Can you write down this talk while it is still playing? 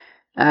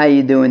How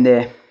you doing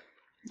there?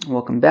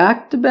 Welcome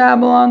back to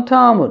Babylon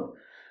Talmud.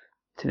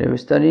 Today we're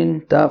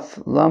studying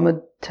Daf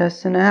Lamed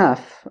Tes and a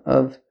half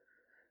of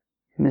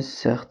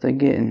Masechta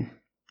Gittin.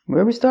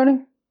 Where are we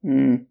starting?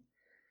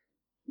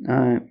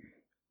 Alright.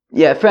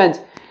 Yeah, friends.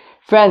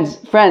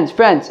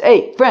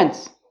 Hey,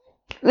 friends.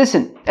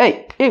 Listen.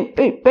 Hey,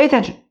 pay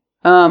attention.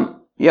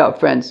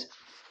 Friends.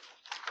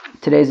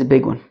 Today's a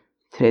big one.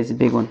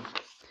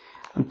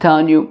 I'm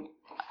telling you,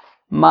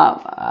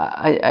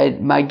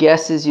 my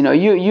guess is, you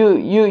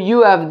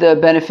have the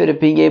benefit of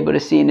being able to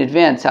see in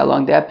advance how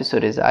long the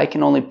episode is. I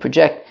can only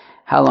project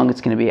how long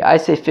it's going to be. I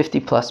say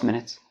 50 plus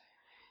minutes.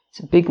 It's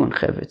a big one,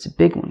 Chevra. It's a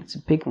big one.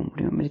 What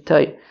do you want me to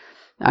tell you?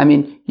 I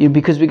mean,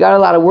 because we got a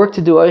lot of work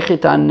to do.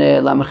 Oichet on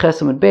Lamed Ches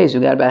Amud Beis.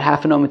 We got about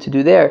half an hour to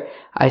do there.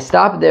 I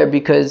stopped there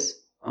because,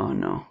 oh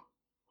no,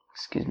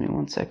 excuse me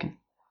 1 second.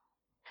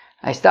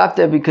 I stopped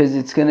there because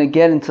it's going to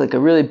get into like a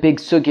really big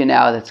sugya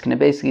now that's going to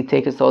basically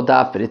take us all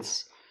daf, but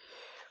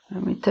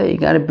let me tell you, you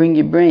got to bring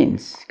your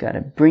brains.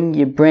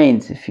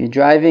 If you're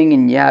driving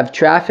and you have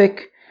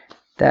traffic,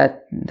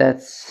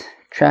 that's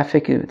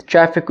traffic.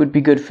 Traffic would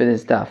be good for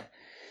this stuff.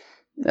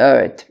 All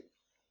right,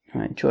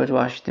 George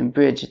Washington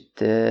Bridge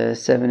at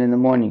 7 in the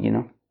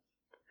morning.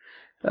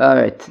 All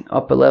right,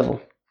 upper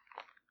level.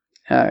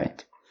 All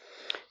right.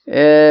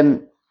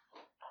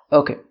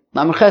 Okay.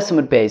 Lamed Ches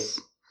Amud Beis.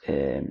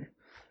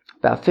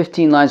 About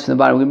 15 lines from the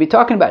bottom. We're going to be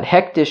talking about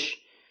hektish,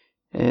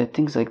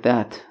 things like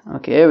that.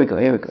 Okay, here we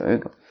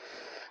go.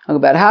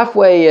 About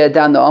halfway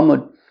down the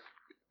Amud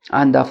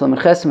on Daf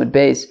Lamed Ches Amud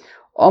Beis,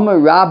 Omer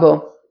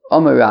Rabba,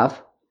 Omer Rav.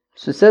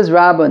 So it says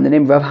Rabba in the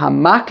name of Rav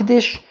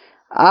Hamakdish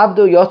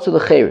Avdo Yotzu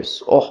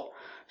L'Cheres.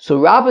 So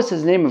Rabba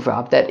says in the name of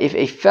Rav that if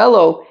a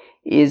fellow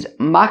is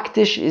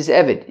Makdish is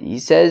Eved, he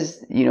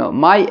says,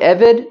 my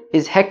Eved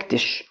is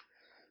hektish.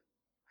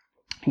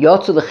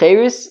 Yotzu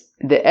L'Cheres,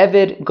 the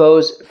Eved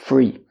goes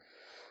free.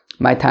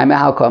 My time,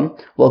 how come?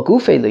 Well,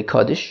 Gufei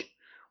L'Kodesh.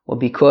 Well,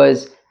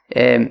 because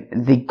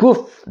the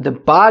guf, the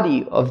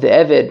body of the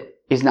Eved,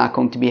 is not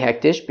going to be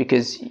hektish,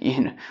 because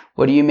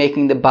what are you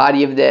making the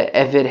body of the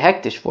Eved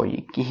hektish for?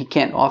 He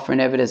can't offer an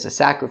Eved as a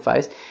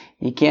sacrifice.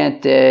 He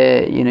can't,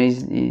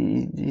 he's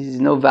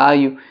no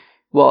value.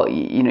 Well,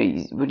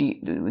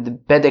 the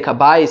Bedek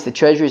Habayis, the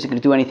treasurer, isn't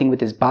going to do anything with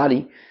his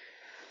body.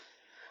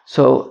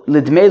 So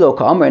Lidmei Lo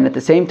Ka'amar, and at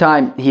the same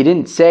time, he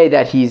didn't say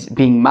that he's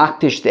being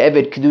makdish the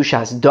Eved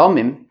Kedushas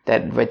Domim,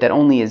 that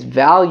only his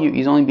value,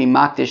 he's only being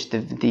makdish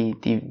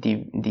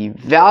the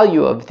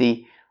value of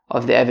the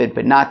Eved,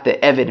 but not the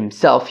Eved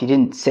himself. He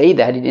didn't say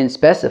that, he didn't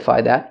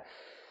specify that.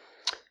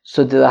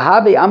 So the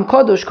Lahabe Am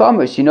Kadosh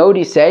Kamers, you know what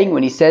he's saying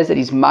when he says that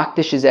he's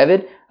makdish his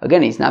Eved?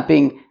 Again, he's not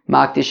being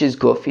makdish his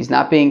guf, he's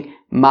not being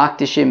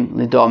makdish him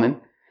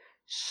Lidomim.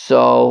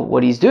 So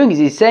what he's doing is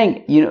he's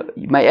saying,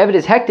 my Eved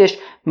is hektish,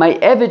 my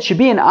Eved should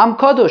be an Am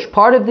Kadosh,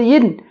 part of the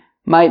Yidden.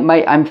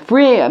 I'm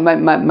free, my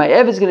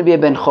Eved is going to be a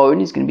Ben Chorin,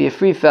 he's going to be a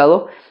free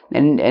fellow,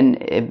 and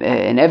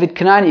Eved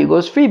Kanani who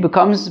goes free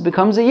becomes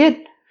a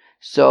Yid.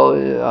 So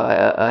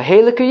a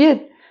Halakha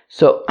Yid.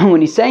 So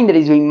when he's saying that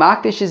he's being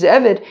makdish his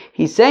Eved,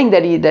 he's saying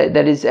that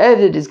his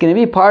Eved is going to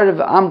be part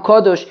of Am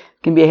Kadosh,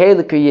 can be a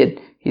Halakha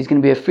Yid. He's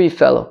going to be a free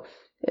fellow.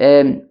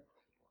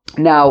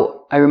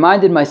 Now, I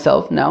reminded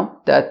myself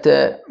now that,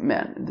 the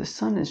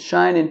sun is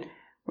shining,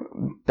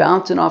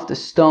 bouncing off the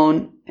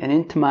stone and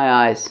into my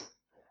eyes.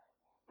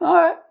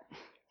 Alright,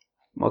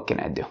 what can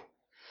I do?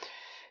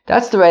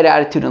 That's the right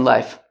attitude in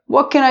life.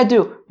 What can I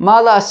do?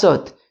 Ma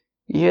la'asot.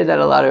 You hear that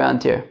a lot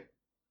around here.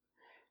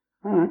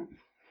 Alright.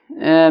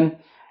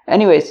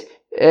 Anyways,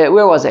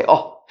 where was I?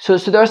 So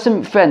there are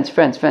some friends.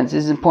 This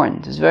is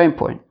important. This is very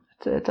important.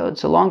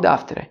 It's a long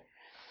daf today.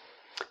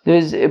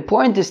 There's an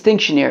important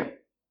distinction here.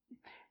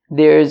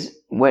 There's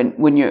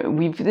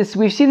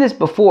we've seen this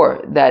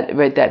before, that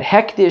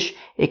hektish,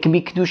 it can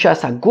be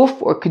kedushas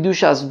haguf or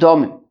kedushas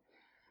domim.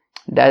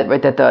 That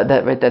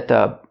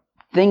the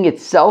thing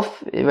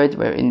itself,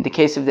 in the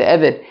case of the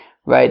Eved,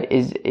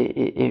 is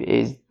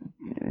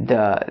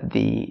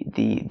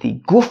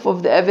the guf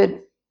of the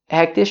Eved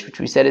hektish, which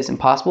we said is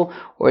impossible,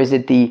 or is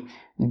it the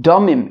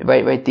domim,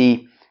 I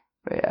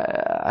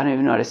don't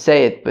even know how to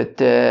say it,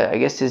 but I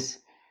guess his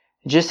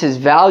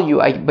value.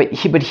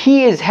 But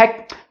he is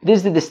This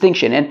is the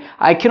distinction, and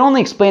I can only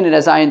explain it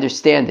as I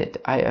understand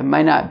it. I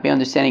might not be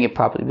understanding it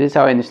properly, but this is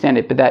how I understand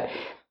it. But that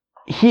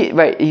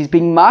he's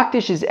being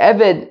makdish his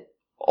Eved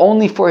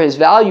only for his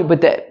value,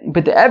 but the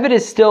Eved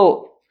is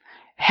still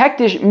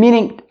hektish,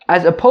 meaning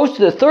as opposed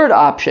to the third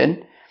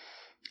option,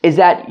 is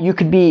that you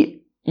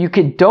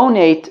could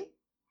donate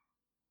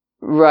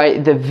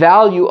the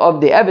value of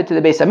the Eved to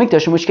the Beis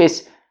Hamikdash, in which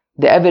case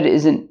the Eved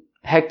isn't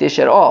hektish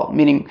at all.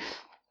 Meaning,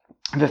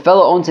 if a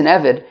fellow owns an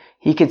Eved,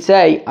 he could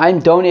say, I'm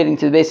donating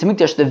to the Beis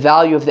Hamikdash the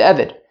value of the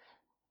Eved.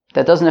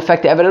 That doesn't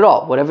affect the Eved at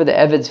all. Whatever the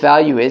Eved's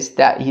value is,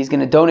 that he's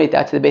going to donate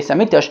that to the Beis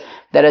Hamikdash.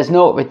 That has the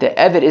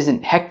Eved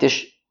isn't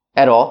hektish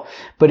at all.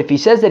 But if he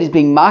says that he's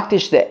being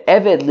makdish the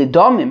Eved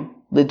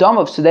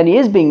lidomov, so then he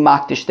is being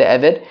makdish the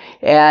Eved.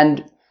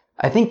 And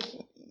I think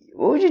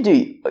what would you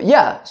do?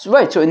 Yeah, so,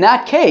 right. So in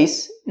that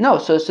case, no.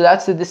 So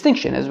that's the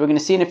distinction, as we're going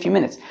to see in a few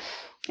minutes.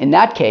 In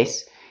that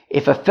case,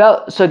 if a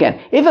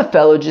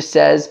fellow just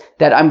says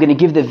that I'm going to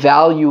give the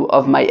value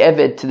of my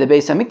Eved to the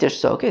Beis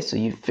HaMikdash, so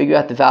you figure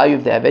out the value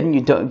of the Eved and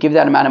you don't give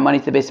that amount of money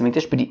to the Beis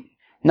HaMikdash, but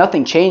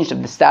nothing changed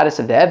of the status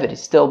of the Eved. It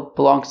still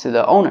belongs to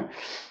the owner.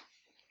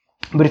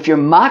 But if you're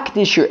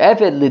makdish your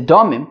Eved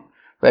lidomim,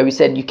 right? We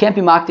said you can't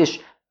be makdish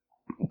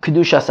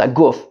kedushas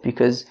aguf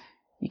because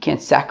you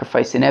can't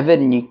sacrifice an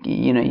Eved, and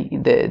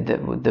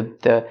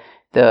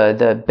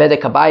the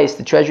bedek habayis,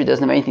 the treasury,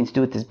 doesn't have anything to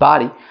do with his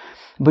body.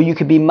 But you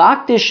could be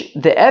makdish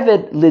the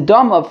Eved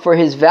lidomav for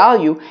his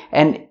value.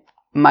 And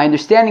my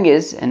understanding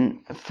is, and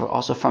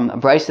also from a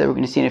brayso that we're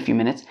going to see in a few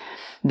minutes,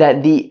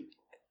 that the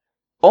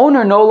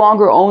owner no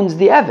longer owns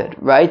the Eved,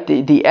 right?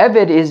 The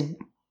Eved is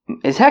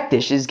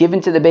hektish, is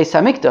given to the Beis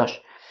HaMikdash.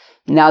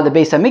 Now the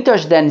Beis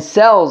HaMikdash then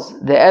sells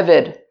the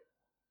Eved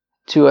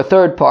to a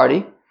third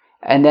party,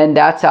 and then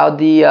that's how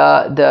the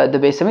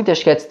Beis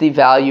HaMikdash gets the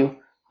value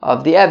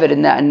of the Eved,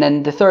 and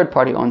then the third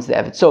party owns the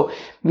Eved. So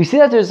we see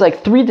that there's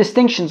like three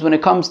distinctions when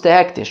it comes to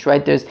hektish,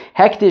 right? There's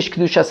hektish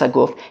kedushas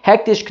aguf,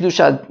 hektish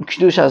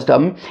kedushas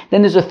dam.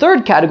 Then there's a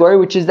third category,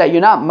 which is that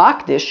you're not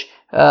makdish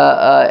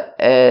the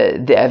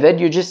Eved,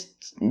 you're just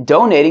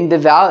donating the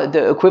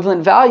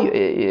equivalent value.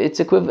 The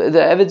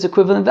Eved's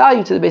equivalent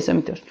value to the Beis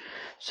HaMikdash.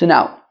 So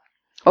now,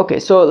 okay,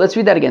 so let's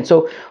read that again.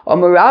 So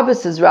Amar Rabba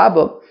says,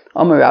 Amar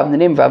Rav, the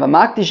name of Rav,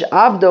 makdish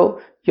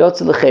avdo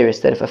yotze lecheres,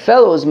 that if a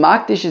fellow is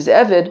makdish his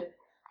Eved,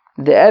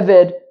 the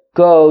Eved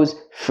goes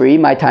free.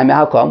 My time,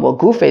 how come? Well,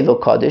 gufei lo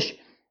kaddish.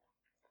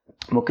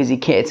 Well, because he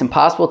can't. It's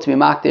impossible to be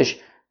makdish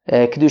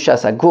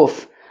kedushas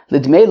aguf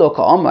lidmei lo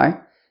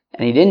ka'omar,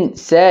 and he didn't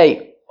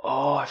say,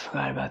 oh, I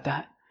forgot about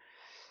that.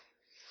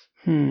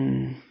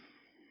 Can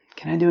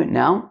I do it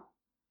now?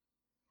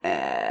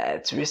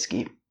 It's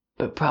risky,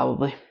 but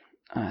probably.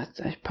 I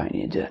probably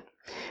need to do that.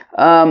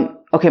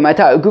 Okay, my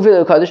time, gufei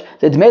lo kaddish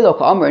lidmei lo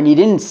ka'omar, and he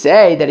didn't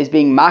say that he's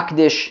being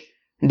makdish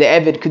the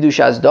Eved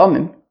kedushas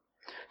domim.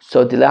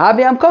 So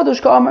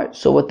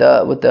So what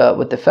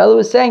the fellow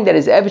is saying, that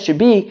his Eved should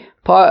be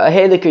a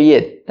helik or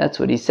yid. That's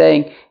what he's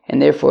saying,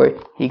 and therefore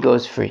he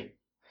goes free.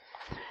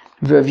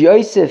 Rav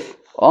Yosef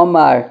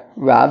Omar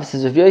Rav,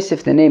 says Rav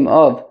Yosef, the name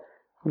of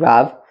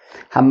Rav,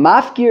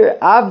 Hamafkir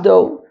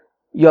Avdo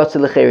Yotze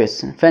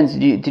Lecheres. Friends,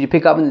 did you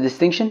pick up on the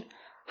distinction?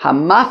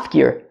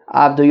 Hamafkir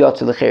Avdo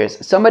Yotze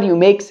Lecheres. Somebody who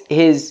makes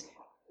his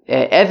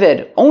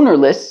Eved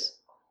ownerless,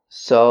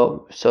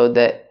 so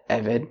the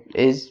Eved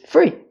is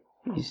free.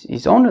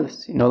 He's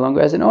ownerless. He no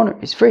longer has an owner.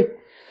 He's free.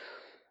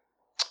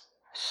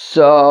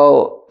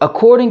 So,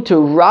 according to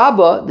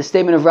Rabbah, the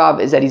statement of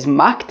Rav is that he's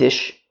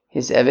makdish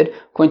his Eved.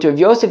 According to Rav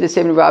Yosef, the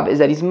statement of Rav is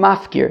that he's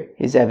mafkir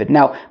his Eved.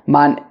 Now,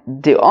 man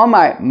de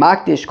Omar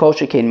makdish kol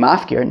shekain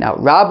mafkir. Now,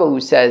 Rabbah, who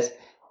says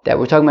that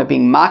we're talking about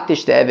being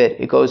makdish the Eved,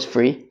 it goes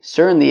free.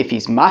 Certainly, if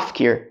he's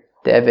mafkir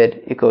the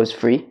Eved, it goes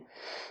free.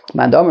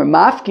 Man de Omar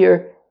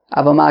mafkir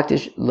ava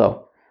makdish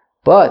lo.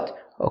 But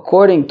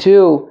according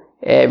to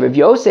Rav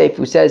Yosef,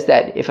 who says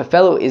that if a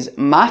fellow is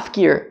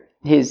mafkir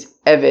his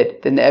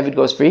Eved, then the Eved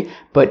goes free.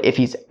 But if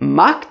he's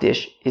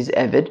makdish his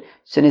Eved,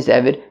 then his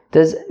Eved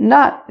does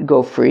not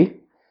go free,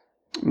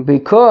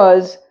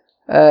 because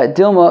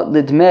dilma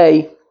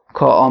lidmei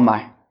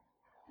ka'omar.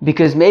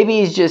 Because maybe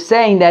he's just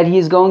saying that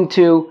he's going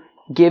to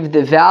give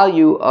the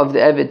value of the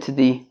Eved to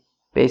the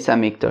Beis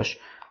HaMikdash,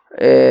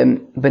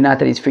 but not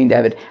that he's freeing the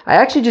Eved. I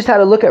actually just had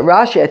a look at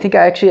Rashi. I think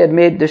I actually had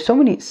made, there's so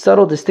many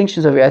subtle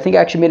distinctions over here. I think I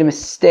actually made a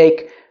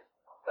mistake.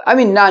 I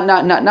mean, not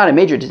a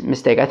major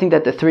mistake. I think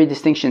that the three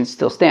distinctions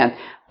still stand.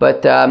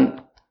 But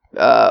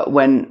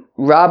when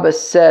Rabbah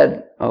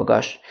said,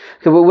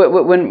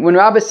 when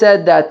Rabbah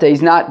said that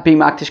he's not being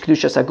makdish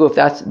kedushas aguf,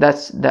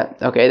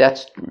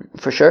 that's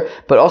for sure.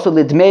 But also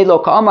lidmei lo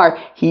ka'amar,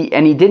 he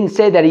didn't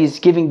say that he's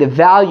giving the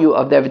value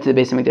of the Eved to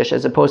the Beis HaMikdash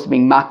as opposed to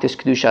being makdish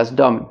kedushas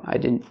dom.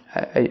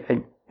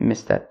 I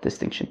missed that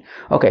distinction.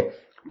 Okay,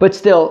 but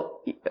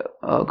still,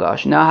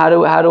 now how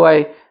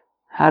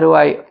do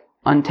I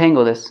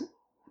untangle this?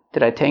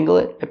 Did I tangle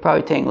it? I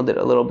probably tangled it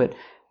a little bit.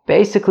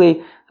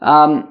 Basically,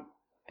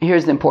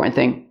 here's the important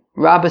thing.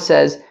 Rabbah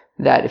says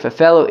that if a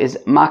fellow is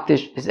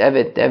makdish his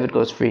Eved, the Eved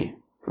goes free.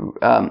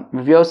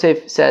 Rav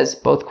Yosef says,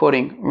 both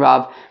quoting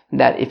Rav,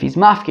 that if he's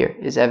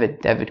mafkir his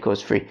Eved, the Eved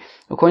goes free.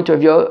 According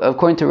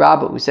to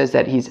Rabbah, who says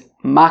that he's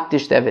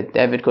makdish the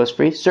Eved goes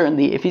free.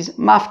 Certainly, if he's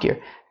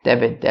mafkir the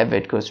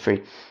Eved goes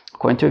free.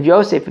 According to Rav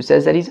Yosef, who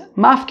says that he's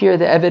mafkir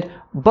the Eved,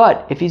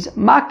 but if he's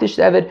makdish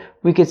the Eved,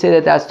 we could say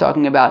that that's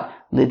talking about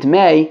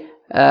lidmei,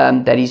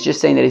 that he's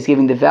just saying that he's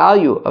giving the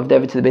value of the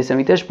Eved to the Beis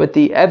HaMikdash, but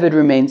the Eved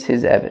remains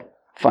his Eved.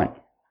 Fine.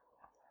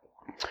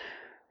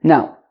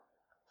 Now,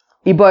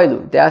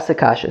 Ibailu, the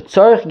Asakasha,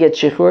 Tzorich get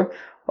Shichur,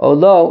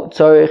 Olo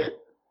Tzorich.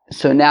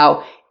 So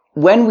now,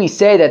 when we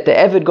say that the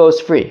Eved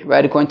goes free,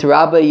 right, according to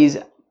Rabbah, he's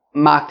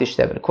makdish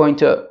the Eved. According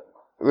to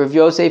Rav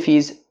Yosef,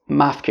 he's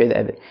mafkir the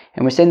Eved.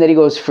 And we're saying that he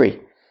goes free.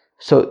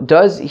 So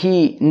does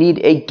he need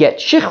a get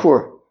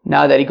Shichur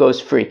now that he goes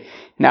free?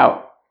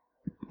 Now,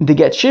 the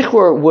get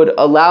shichur would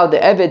allow the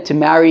Eved to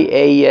marry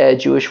a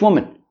Jewish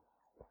woman.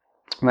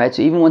 Right,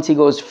 so even once he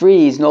goes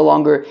free, he's no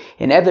longer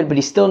an Eved, but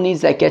he still needs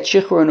that get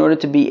shichur in order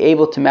to be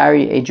able to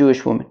marry a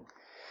Jewish woman.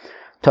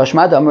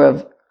 Tashmad Amar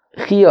of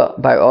Chia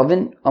bar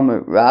Ovin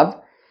Amar Rav.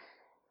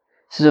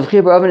 Says of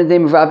Chia bar Ovin, the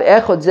name of Rav,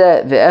 Echod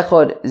zeh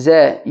ve'echod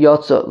zeh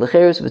yotzo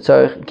lecherus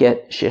v'tzarich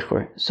get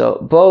shichur. So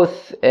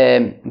both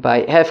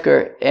by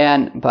Hefker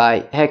and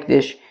by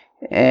Hekdish,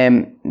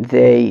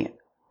 the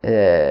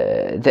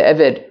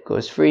Eved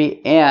goes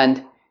free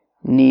and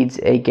needs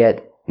a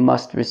get,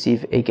 must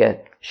receive a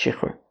get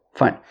shichur.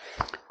 Fine.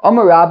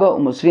 Amar Rabba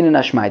u'mosvina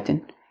nashmaitin.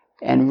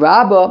 And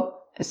Rabba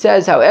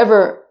says,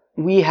 however,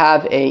 we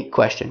have a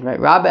question, right?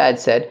 Rabba had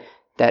said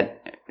that,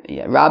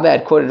 Rabba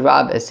had quoted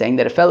Rab as saying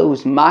that a fellow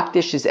who's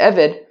makdish his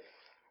Eved,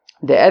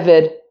 the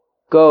Eved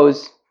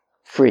goes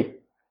free.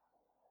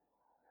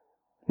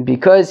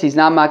 Because he's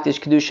not makdish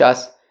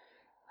kedushas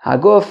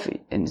haguf,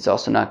 and it's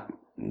also not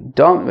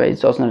dumb, right?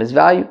 It's also not his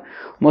value.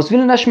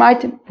 Mosvina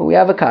nashmaitin. But we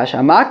have a kasha.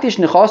 Makdish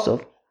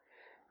nechosov,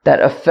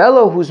 that a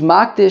fellow who's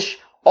makdish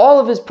all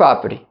of his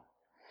property.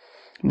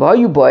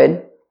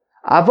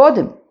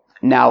 Avodim.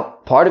 Now,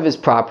 part of his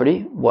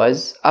property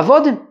was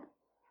avodim.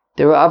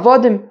 There were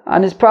avodim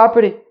on his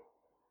property.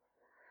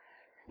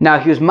 Now,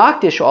 he was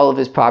makdish all of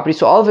his property,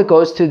 so all of it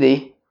goes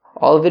to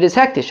all of it is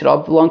hektish. It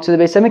all belongs to the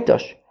Beis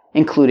Hamikdash,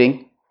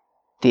 including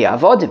the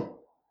avodim.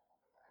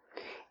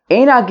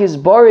 Eina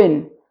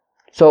gizborin.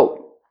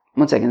 So,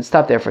 one second,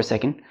 stop there for a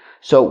second.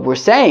 So, we're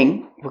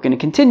saying, we're going to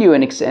continue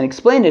and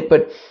explain it,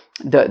 but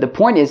the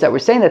point is that we're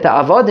saying that the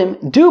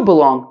avodim do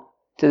belong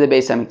to the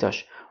Beis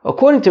Hamikdash.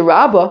 According to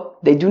Rabbah,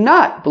 they do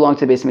not belong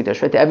to the Beis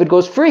Hamikdash, right? The Eved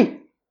goes free.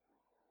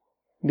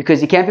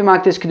 Because he can't be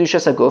makdish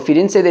kedushas haguf. He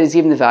didn't say that he's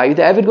given the value.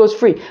 The Eved goes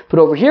free. But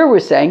over here we're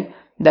saying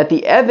that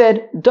the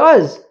Eved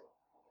does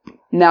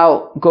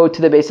now go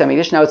to the Beis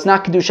Hamikdash. Now it's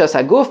not kedushas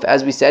haguf,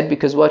 as we said,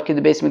 because what could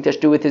the Beis Hamikdash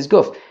do with his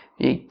guf?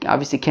 He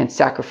obviously can't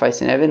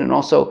sacrifice an Eved, and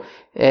also,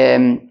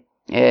 the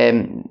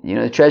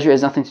treasury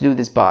has nothing to do with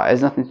this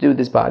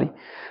body.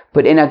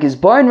 But in a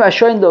gizbarin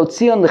rashayin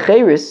lo'tzion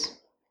lecheris,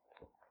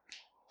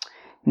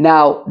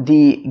 now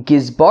the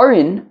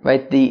gizbarin,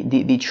 right,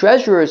 the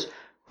treasurers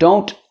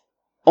don't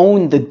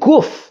own the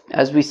guf,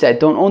 as we said,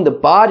 don't own the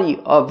body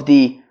of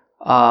the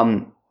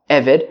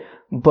Eved,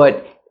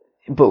 but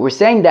we're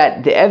saying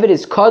that the Eved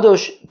is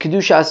kadosh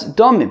kedushas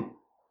domim,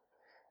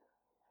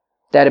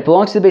 that it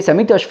belongs to the Beis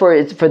Hamikdash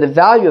for the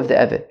value of the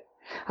Eved.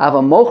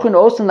 Avamochin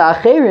osan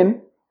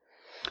la'acherim,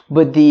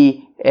 but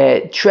the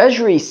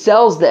treasury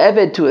sells the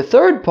Eved to a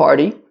third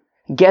party,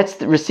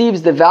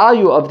 receives the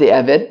value of the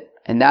Eved,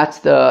 and that's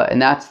the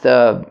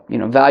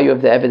value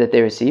of the Eved that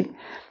they receive.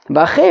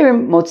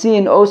 V'acherim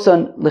motziin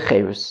osan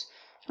lecherus,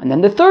 and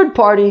then the third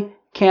party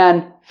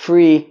can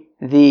free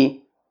the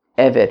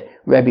Eved.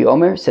 Rabbi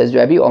Omer says,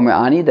 Rabbi Omer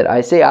Ani, that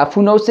I say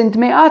afu nosin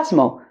tmei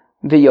atzmo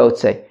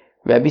v'yotze.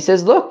 Rabbi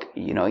says, look,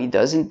 he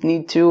doesn't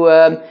need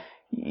to.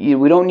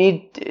 We don't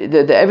need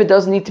the Eved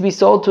doesn't need to be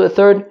sold to a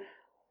third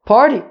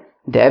party.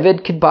 The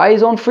Eved could buy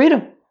his own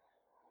freedom.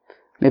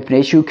 Right?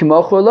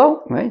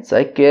 It's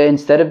like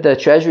instead of the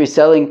treasury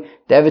selling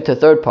the Eved to a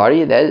third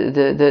party,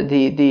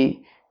 the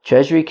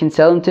treasury can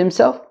sell him to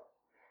himself.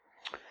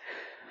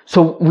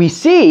 So we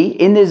see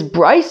in this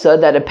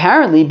brisa that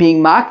apparently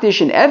being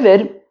makdish and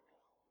Eved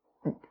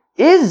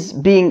is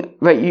being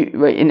right.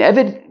 An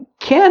Eved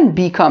can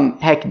become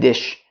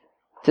hekdish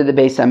to the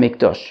Beis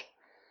Hamikdash.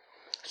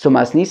 So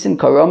Masnisin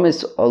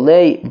Karomis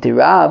Olei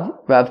Dirav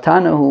Rav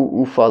Tana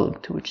who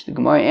followed, to which the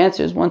Gemara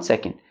answers, 1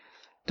 second.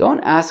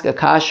 Don't ask a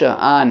kasha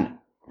on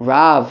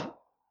Rav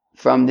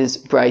from this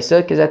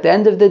brisa, because at the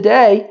end of the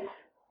day,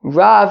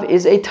 Rav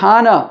is a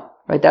Tana,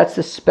 right? That's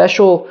the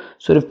special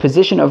sort of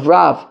position of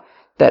Rav,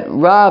 that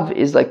Rav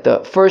is like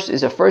a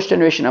first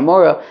generation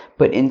Amora,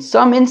 but in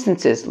some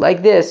instances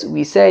like this,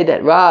 we say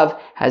that Rav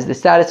has the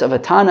status of a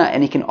Tana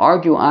and he can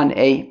argue on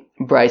a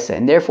brisa,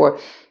 and therefore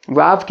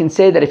Rav can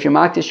say that if you're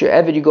makdish your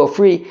Eved, you go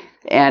free.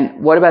 And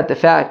what about the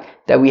fact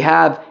that we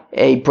have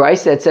a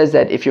brisa that says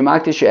that if you're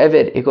makdish your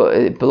Eved,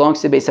 it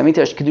belongs to Beis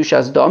Hamikdash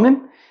kedushas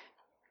domim?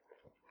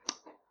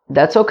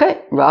 That's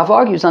okay. Rav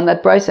argues on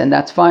that brisa, and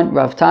that's fine.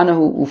 Rav Tana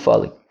hu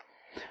ufali.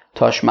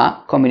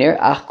 Toshma kominir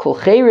ach kol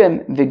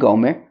cherem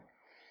v'gomer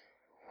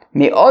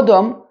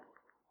me'odom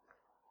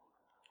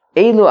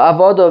elu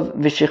avodov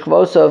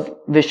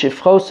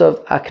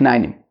v'shifchosov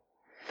haknainim.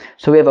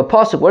 So we have a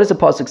pasuk. What does the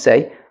pasuk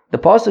say? The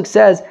pasuk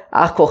says,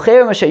 "Ach kol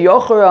cherem asher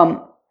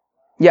yochram,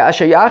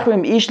 asher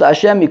yachrim ish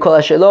laHashem mikol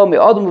asher lo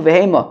me'odom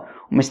uvehema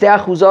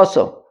u'misteach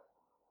uzaso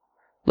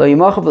lo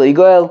yimachav lo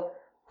yigoel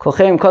kol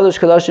cherem kadosh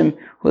kadoshim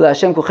hu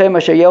laHashem kol cherem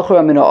asher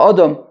yochram min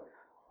ha'odom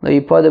lo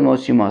yipadem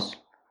os yumas."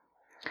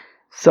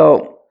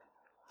 So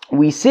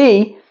we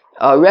see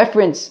a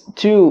reference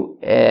to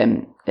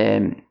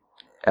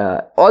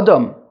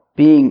Odom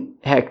being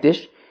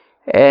hektish,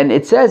 and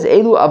it says,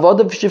 "Elu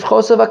avodim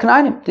v'shivchosav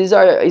haknainim." These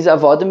are his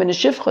avodim and his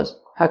shivchos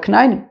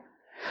haknainim.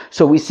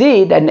 So we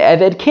see that an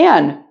Eved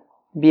can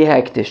be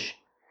hektish.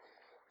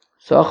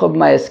 So achab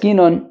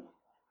mayaskinon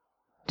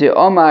de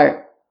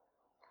Omar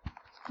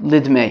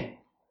lidmei.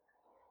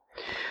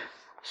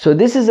 So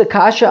this is a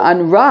kasha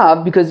on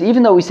Rav, because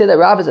even though we say that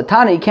Rav is a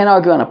Tana, he can't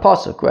argue on a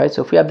pasuk, right?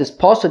 So if we have this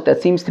pasuk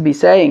that seems to be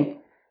saying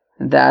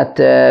that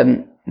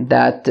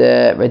that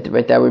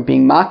we're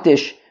being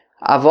makdish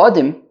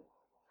avodim,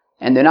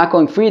 and they're not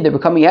going free, they're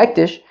becoming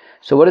hektish.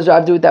 So what does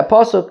Rav do with that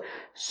pasuk?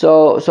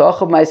 So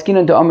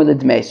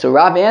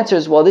Rav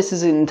answers, well, this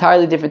is an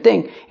entirely different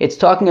thing. It's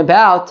talking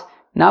about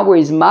not where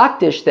he's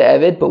makdish the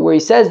Eved, but where he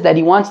says that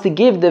he wants to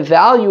give the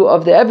value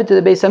of the Eved to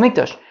the Beis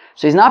Hamikdash.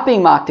 So he's not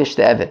being makdish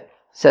the Eved,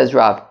 says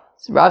Rav.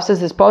 Rav says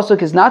this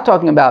pasuk is not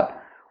talking about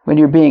when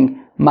you're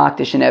being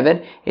makdish an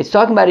Eved. It's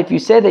talking about if you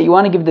say that you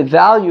want to give the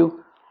value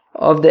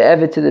of the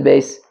Eved to the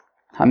Beis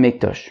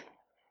Hamikdash.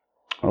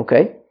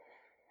 Okay?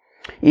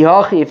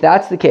 If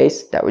that's the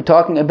case, that we're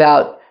talking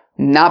about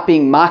not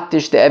being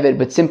makdish the Eved,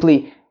 but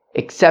simply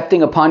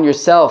accepting upon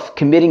yourself,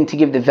 committing to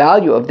give the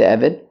value of the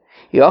Eved,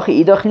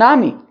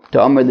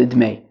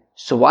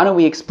 so why don't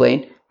we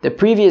explain the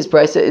previous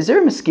brisa? Is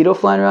there a mosquito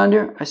flying around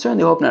here? I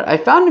certainly hope not. I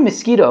found a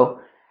mosquito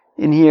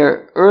in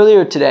here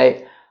earlier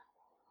today.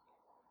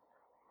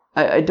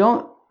 I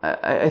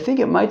think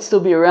it might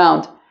still be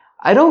around.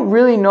 I don't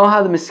really know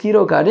how the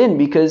mosquito got in,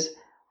 because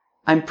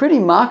I'm pretty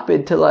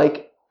makbid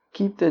to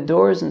keep the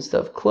doors and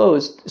stuff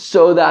closed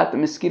so that the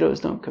mosquitoes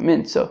don't come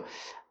in. So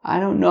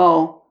I don't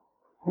know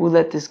who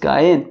let this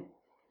guy in.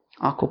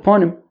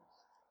 Akoponim.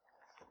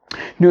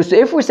 No, so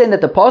if we're saying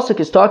that the pasuk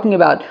is talking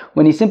about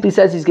when he simply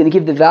says he's going to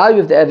give the value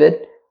of the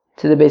Eved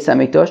to the Beis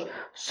Hamikdash,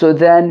 so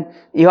then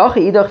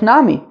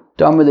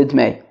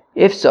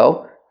if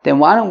so, then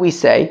why don't we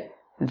say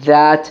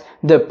that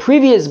the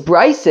previous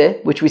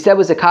brisa, which we said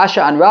was a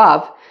kasha on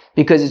Rav,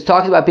 because it's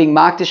talking about being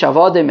makdish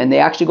avodim and they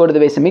actually go to the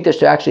Beis Hamikdash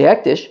to actually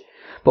hektish,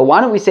 but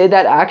why don't we say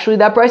that actually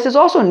that brisa is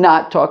also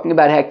not talking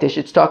about hektish,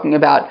 it's talking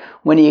about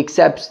when he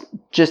accepts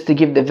just to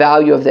give the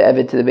value of the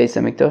Eved to the Beis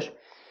Hamikdash.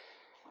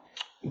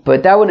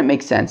 But that wouldn't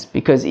make sense,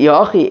 because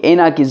Iachi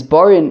ena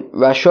gizbarin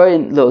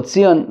rashoyin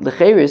leotzion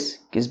lecheris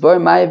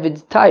gizbarin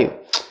ma'avid tayu.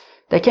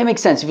 That can't make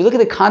sense. If you look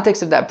at the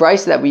context of that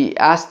brisa that we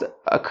asked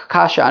a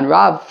kasha on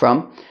Rav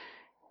from,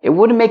 it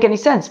wouldn't make any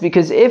sense,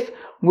 because if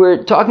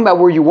we're talking about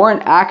where you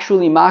weren't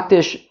actually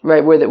makdish,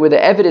 right, where the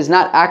Eved is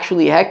not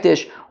actually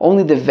hektish,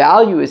 only the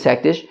value is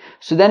hektish,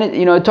 so then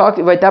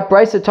that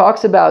brisa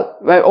talks about,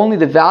 right, only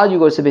the value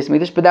goes to Beis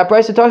Hamikdash, but that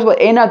brisa talks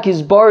about ena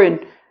gizbarin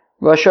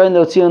rashoyin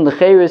leotzion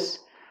lecheris.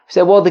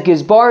 Said, well, the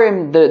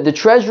Gizbarim, the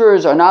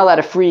treasurers are not allowed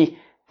to free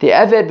the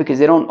Eved because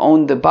they don't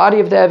own the body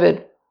of the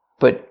Eved.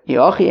 But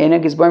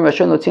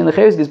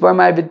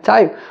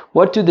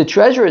what do the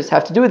treasurers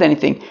have to do with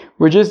anything?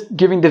 We're just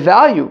giving the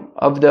value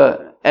of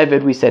the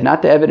Eved, we said,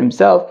 not the Eved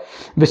himself.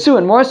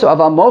 And more so,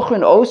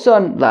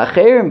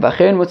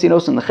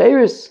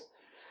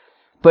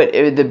 but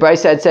the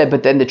Bryce had said,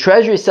 but then the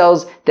treasury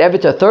sells the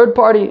Eved to a third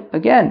party.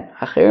 Again,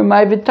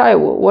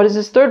 what does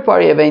this third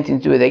party have anything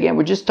to do with it? Again,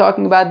 we're just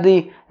talking about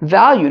the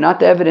value, not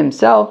the Eved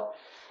himself.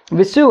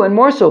 Visu, and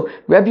more so,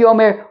 Rabbi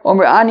Omer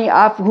Ani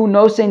Afhu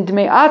Nosen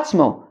Dmei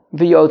Atzmo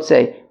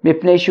V'yotze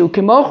Mipnei Shu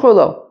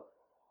Kimocholo.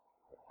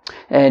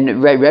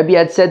 And Rabbi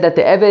had said that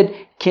the Eved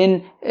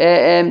can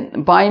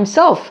buy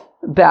himself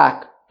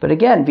back. But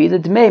again, V'ila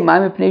Dmei Ma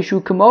Mipnei Shu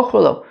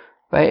Kimocholo.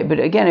 Right? But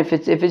again, if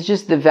it's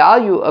just the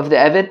value of the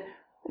Eved,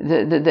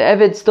 the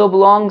Eved still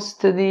belongs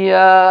to the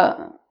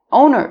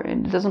owner.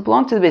 It doesn't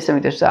belong to the Beis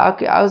Hamikdash.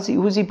 So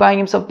who's he buying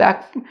himself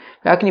back?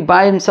 How can he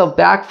buy himself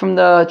back from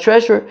the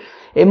treasurer?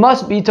 It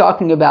must be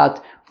talking about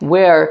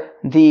where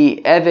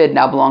the Eved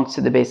now belongs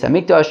to the Beis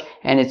Hamikdash,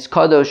 and it's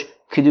Kadosh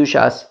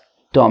Kedushas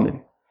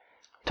Domim.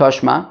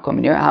 Toshma,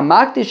 come here.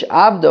 Hamakdish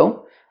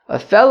Avdo, a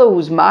fellow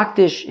who's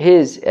makdish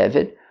his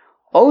Eved,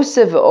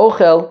 Osev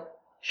Ochel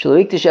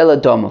Shloikdish Ela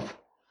Domov.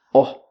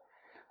 Oh,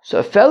 so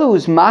a fellow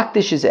who's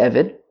makdish his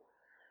Eved,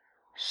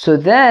 so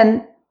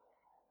then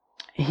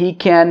he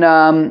can,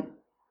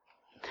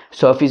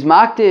 so if he's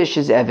makdish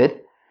his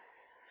Eved,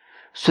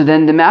 so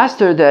then the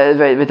master,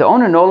 the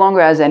owner no longer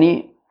has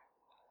any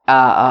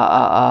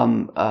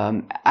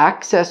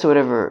access or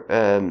whatever,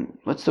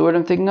 what's the word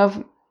I'm thinking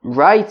of?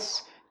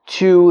 Rights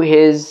to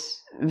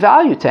his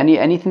value, to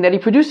anything that he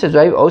produces,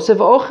 right? Osev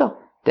ochel.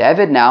 The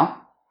Eved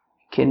now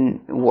can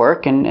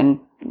work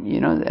and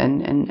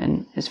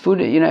his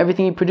food,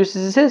 everything he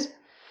produces is his.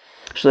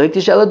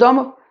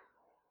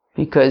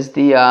 Because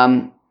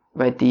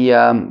but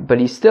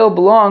he still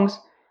belongs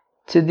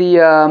to the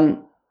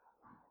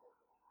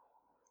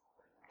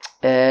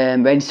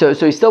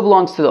so he still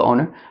belongs to the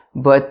owner,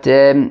 but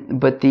his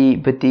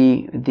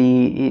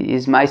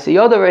Ma'aseh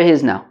Yoda are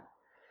his now.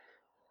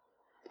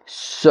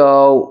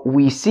 So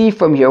we see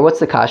from here, what's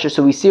the kasha?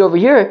 So we see over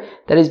here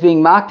that he's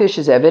being makdish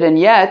his Eved, and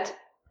yet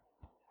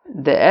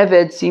the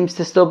Eved seems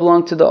to still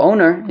belong to the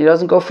owner. He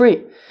doesn't go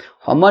free.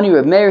 Hamani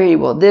Reb Meir,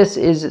 well, this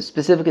is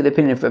specifically the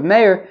opinion of Reb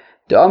Meir,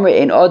 the Amri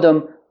Ein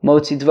Adam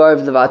Motzi Dvar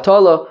of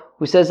Levatolo,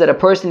 who says that a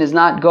person is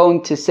not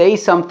going to say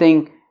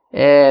something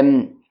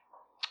for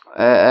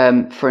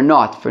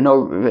no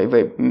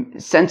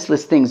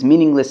senseless things,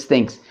 meaningless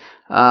things,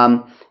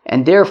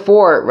 and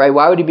therefore, right?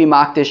 Why would he be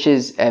makdish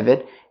his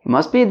Eved? It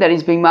must be that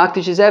he's being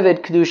makdish his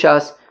Eved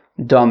Kedushas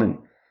Domim.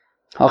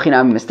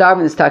 Hachinami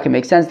Mistavin, this taka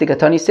makes sense. The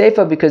Katani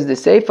Seifa, because the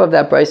Seifa of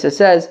that brisa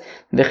says,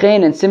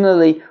 V'chein, and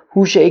similarly,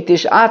 Hu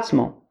sheikdish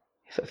atzmo.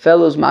 If a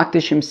fellow is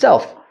makdish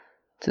himself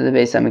to the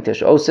Beis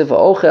Hamikdash, Osef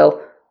Ochel,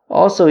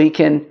 also he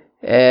can,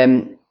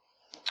 he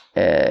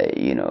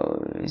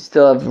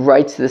still have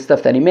rights to the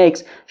stuff that he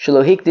makes.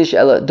 Shelo hikdish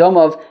ela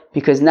domov,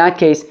 because in that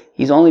case,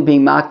 he's only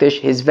being makdish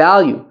his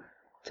value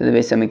to the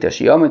Beis Hamikdash.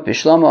 Yomit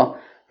b'shlomo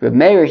Reb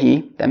Meir,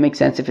 that makes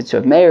sense if it's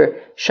Reb Meir,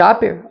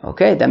 Shapir,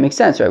 okay, that makes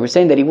sense, right? We're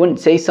saying that he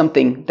wouldn't say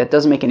something that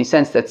doesn't make any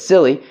sense, that's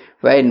silly,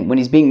 right? And when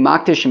he's being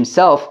makdish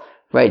himself,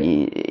 right,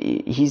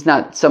 he's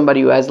not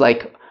somebody who has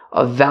like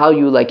a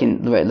value like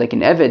an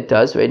Eved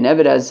does, right? An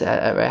Eved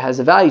has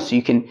a value, so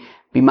you can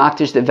be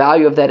makdish the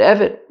value of that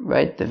Eved,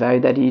 right? The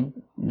value that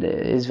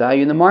his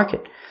value in the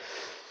market.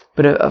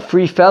 But a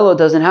free fellow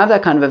doesn't have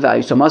that kind of a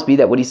value, so it must be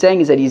that what he's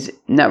saying is that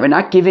we're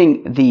not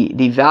giving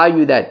the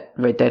value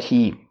that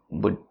he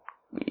would,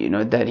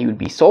 that he would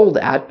be sold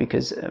at,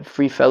 because a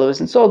free fellow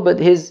isn't sold, but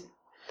his,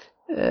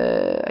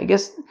 I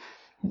guess,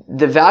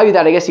 the value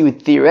that I guess he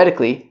would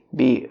theoretically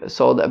be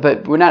sold at,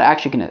 but we're not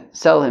actually going to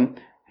sell him.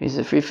 He's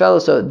a free fellow,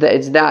 so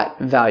it's that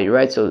value,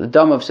 right? So the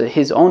dam of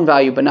his own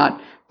value, but not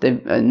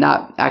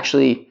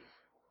actually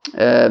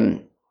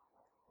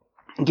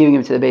giving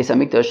him to the Beis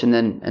Hamikdash and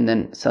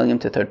then selling him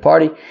to a third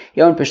party.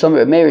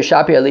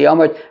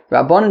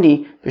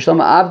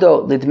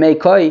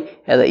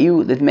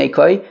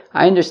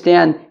 I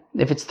understand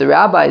if it's the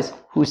rabbis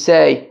who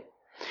say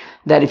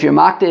that if you're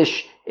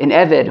makdish in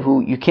Eved,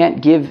 who you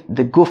can't give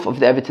the guf of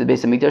the Eved to the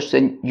Beis Hamikdash,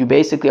 then you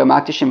basically are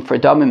makdish him for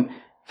damim,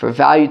 for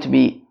value to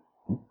be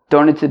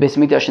donated to the Beis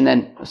Hamikdash and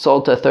then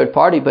sold to a third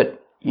party,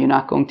 but you're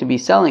not going to be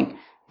selling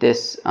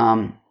this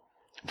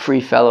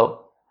free fellow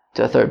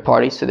to a third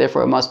party. So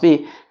therefore it must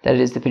be that it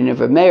is the opinion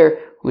of Reb Meir,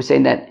 who's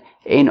saying that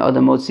ein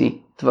adam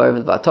motzi dvar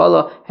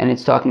v'vatala, and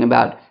it's talking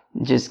about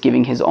just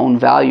giving his own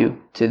value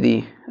to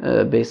the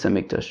Beis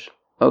Hamikdash.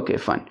 Okay,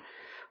 fine.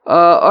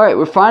 Alright,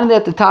 we're finally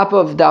at the top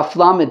of Daf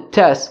Lamed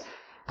Tes.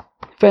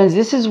 Friends,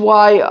 this is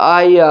why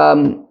I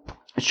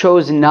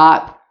chose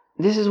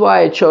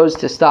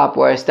to stop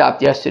where I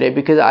stopped yesterday,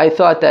 because I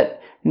thought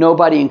that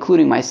nobody,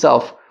 including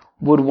myself,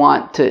 would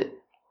want to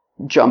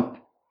jump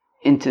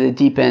into the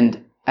deep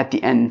end at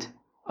the end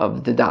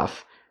of the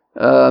daf.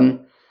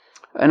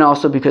 And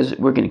also because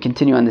we're going to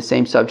continue on the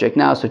same subject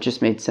now, so it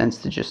just made sense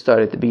to just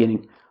start at the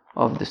beginning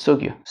of the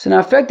sugya. So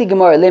now, the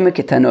Gemara lema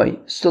ketanoi.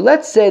 So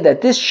let's say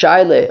that this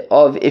shaila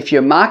of if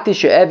you're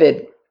makdish your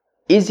eved,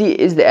 is the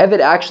eved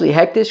actually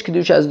hektish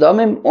kedushas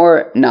damim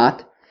or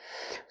not?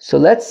 So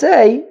let's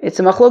say it's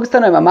a machlokas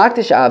tanoim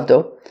makdish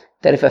avdo,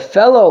 that if a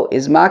fellow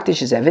is makdish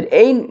his eved,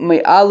 ein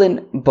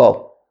me'alin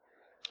bo.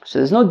 So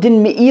there's no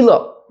din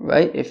me'ila,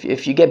 right?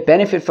 If you get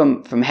benefit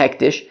from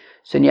hektish,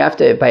 so then you have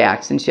to, by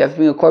accident, you have to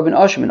bring a korban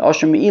oshim and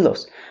oshim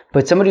me'ilos.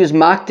 But somebody who's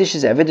makdish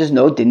his eved, there's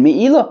no din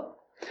me'ila.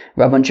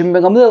 Rabban Shimon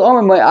ben Gamliel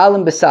Omer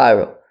Mo'alim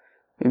Besaro.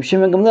 Rabban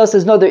Shimon ben Gamliel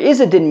says no, there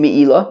is a din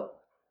me'ila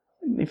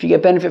if you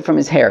get benefit from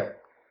his hair.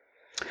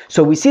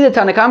 So we see that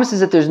Tanna Kama says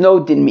that there's no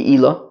din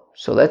me'ila.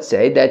 So let's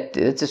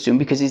assume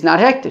because he's not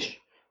hektish.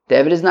 The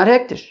eved is not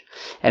hektish.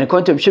 And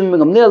according to Rabban Shimon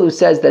ben Gamliel, who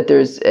says that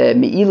there's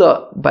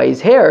me'ila by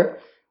his hair,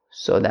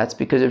 so that's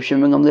because Rabban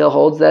Shimon ben Gamliel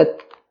holds that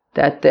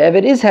the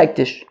eved is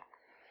hektish.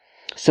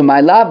 So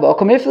my lab,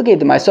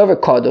 the my sover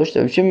kadosh,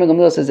 Rabban Shimon ben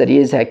Gamliel says that he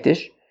is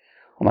hektish.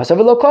 Umasav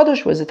lo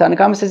kadosh, was the Tanna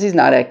Kama says he's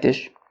not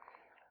hektish.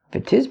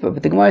 But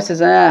the Gemara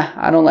says,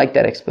 I don't like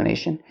that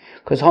explanation,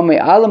 because homei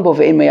alambo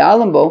ve'in mei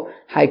alambo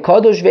hay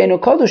kadosh ve'ino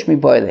kadosh mi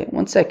boile.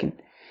 1 second.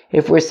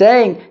 If we're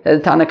saying that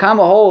the Tanna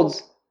Kama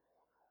holds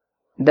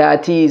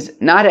that he's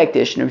not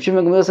hektish, and Rabban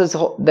Shimon ben Gamliel says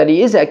that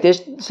he is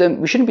hektish, so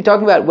we shouldn't be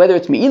talking about whether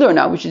it's me'ila or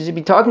not. We should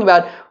be talking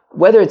about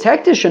whether it's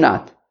hektish or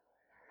not.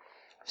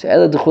 So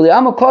ela d'chuli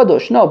ama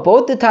kadosh. No,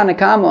 both the Tanna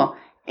Kama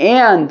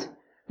and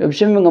Rabban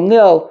Shimon ben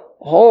Gamliel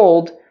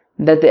hold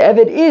that the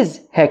eved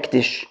is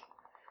hektish.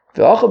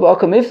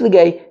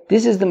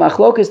 This is the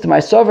machlokas to my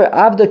sover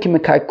avda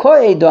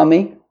kimekarkoe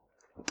domi,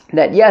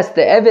 that yes,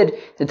 the eved,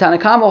 the Tanna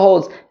Kama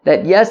holds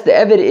that yes, the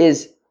eved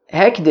is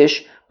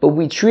hektish, but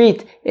we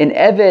treat an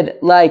eved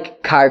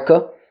like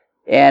karka,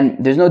 and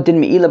there's no din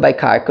me'ila by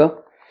karka.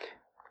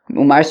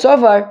 Umar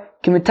sovar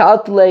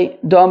kimetaltele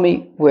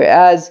domi,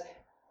 whereas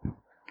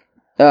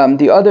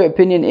the other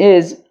opinion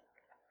is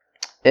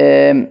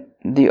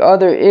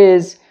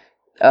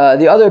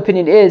Rabbi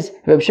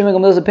Shimon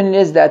Gamliel's opinion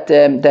is that the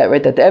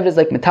eved is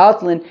like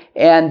metaltalin,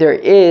 and there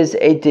is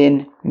a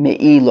din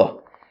me'ila.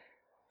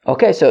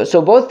 Okay,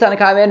 so both Tanna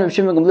Kama and Rabbi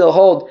Shimon Gamliel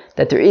hold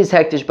that there is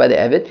hektish by the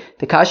eved.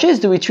 The kasha is,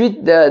 do we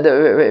treat the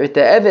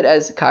eved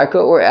as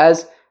karka or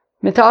as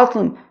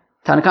metaltalin?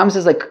 Tanna Kama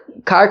says like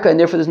karka, and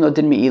therefore there's no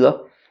din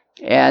me'ila,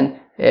 and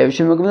Rabbi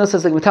Shimon Gamliel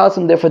says like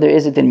metaltalin, therefore there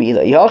is a din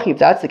me'ila. If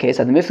that's the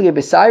case, ad miflige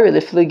b'sayre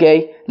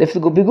liflige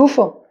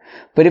b'gufo.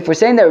 But if we're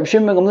saying that Rabbi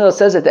Shimon ben Gamliel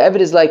says that the eved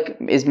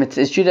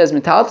is treated as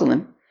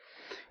metaltalin,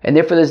 and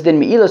therefore there's din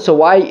me'ila, so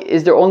why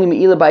is there only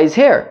me'ila by his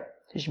hair?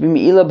 There should be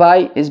me'ila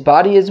by his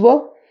body as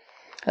well.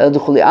 Rather,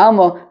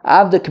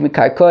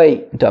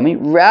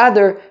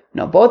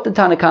 no, both the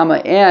Tanna Kama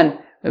and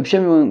Reb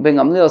Shimon ben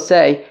Gamliel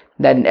say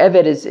that an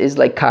eved is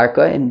like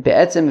karka, and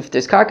be'etzem, if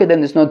there's karka,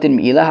 then there's no din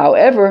me'ila.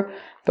 However,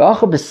 but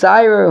here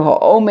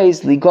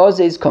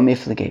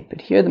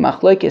the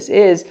machlokes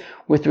is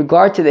with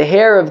regard to the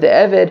hair of the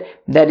eved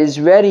that is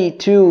ready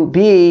to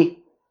be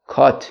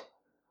cut.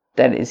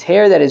 That is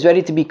hair that is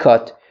ready to be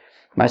cut.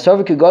 So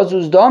Reb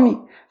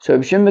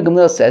Shimon ben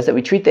Gamliel says that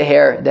we treat the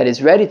hair that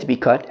is ready to be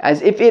cut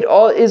as if it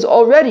all is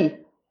already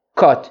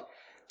cut.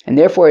 And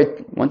therefore,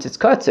 once it's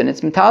cut, then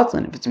it's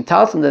metaltlin. If it's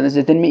metaltlin, then there's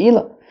a din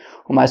me'ila.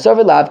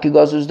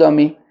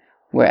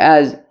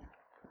 Whereas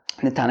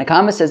the Tanna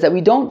Kama says that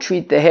we don't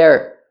treat the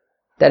hair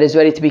that is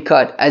ready to be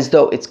cut as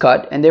though it's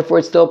cut, and therefore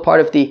it's still part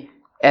of the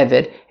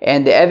eved,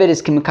 and the eved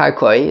is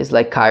kimikarkoi, is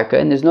like karka,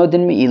 and there's no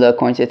din me'ila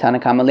according to the Tanna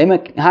Kama.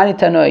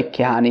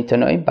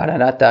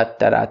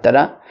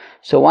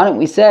 So why don't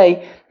we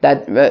say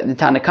that the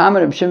Tanna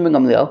Kama of Shimon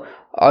ben Gamliel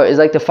is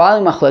like the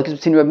following machlokes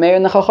between Reb Meir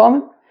and the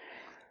Chachamim?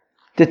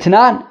 The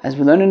Tanan, as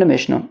we learn in the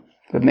Mishnah,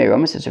 Reb Meir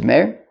Rama says, Reb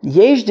Meir,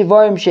 Yesh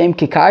divarim sheim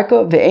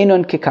kikarka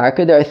ve'enon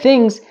kikarka. There are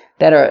things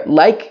that are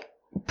like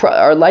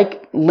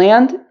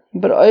land,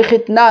 but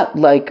oichit not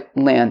like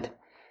land.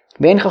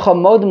 Ve'en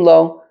chacham modim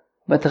lo,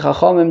 but the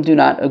chachamim do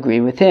not agree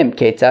with him.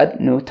 Ketzad,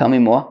 no, tell me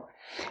more.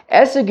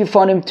 Eser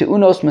gifonim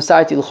te'unos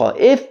masarti l'cha.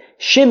 If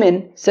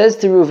Shimon says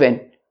to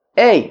Reuven,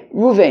 hey,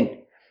 Reuven,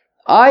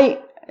 I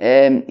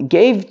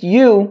gave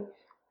you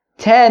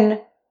 10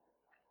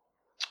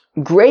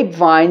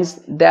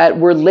 grapevines that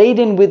were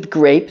laden with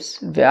grapes.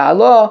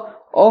 Ve'ala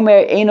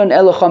omer einon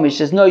elochamish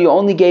says, no, you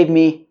only gave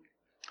me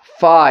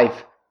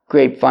 5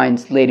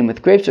 grapevines laden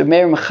with grapes. Reb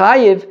Meir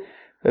Mechayev,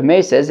 Reb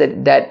Meir says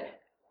that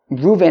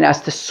Reuven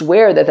has to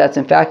swear that that's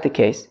in fact the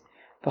case.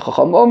 Whereas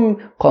the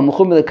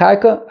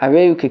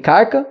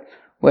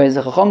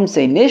Chachamim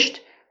say nisht,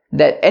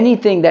 that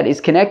anything that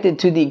is connected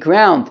to the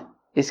ground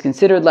is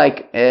considered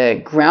like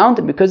ground,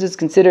 and because it's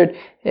considered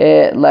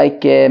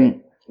like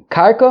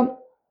karka,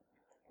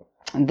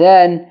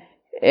 then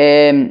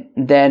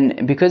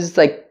because it's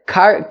like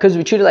because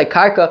we treat it like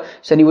karka,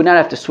 so then he would not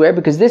have to swear,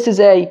 because this is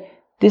a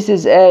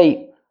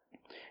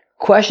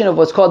question of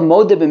what's called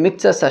modeh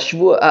b'miktzas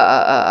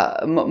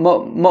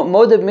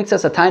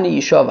atayna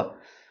yeshava,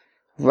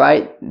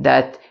 right?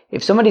 That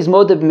if somebody's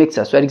modeh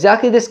b'miktzas, right?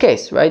 Exactly this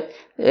case, right?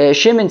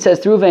 Shimon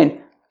says to Reuven,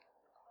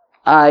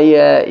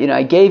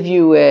 I gave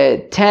you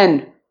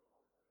 10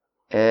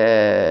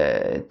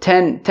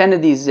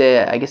 of these.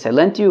 I guess I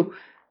lent you,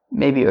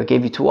 maybe, or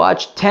gave you to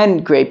watch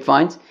 10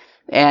 grapevines,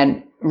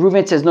 and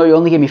Reuven says, no, you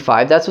only gave me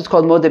 5. That's what's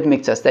called modeh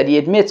b'miktzas, that he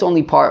admits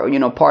only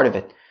part of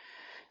it.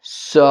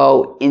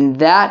 So in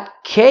that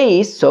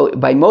case, so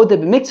by modeh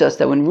b'miktzas,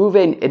 that when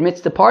Reuven admits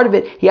to part of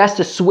it, he has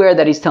to swear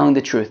that he's telling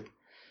the truth.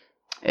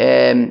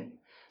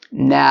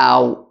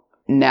 Now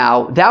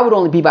that would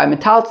only be by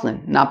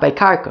metaltlin, not by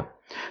karka.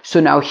 So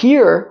now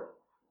here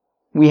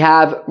we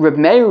have Reb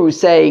Meir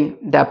saying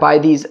that by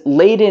these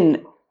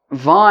laden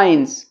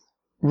vines,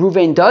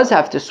 Reuven does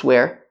have to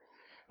swear.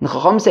 The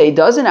Chacham say he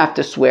doesn't have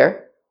to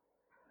swear.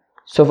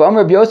 So V'amar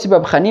Rabbi Yossi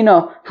bar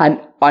Chanina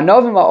han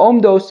anovim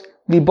ha'omdos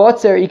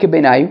libotzer ike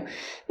benayu,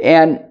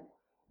 and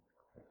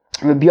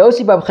Rabbi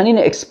Yossi bar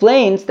Chanina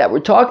explains that we're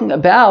talking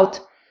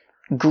about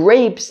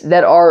grapes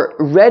that are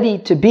ready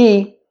to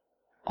be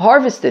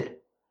harvested.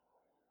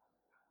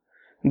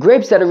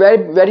 Grapes that are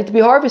ready to be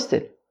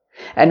harvested.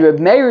 And Reb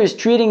Meir is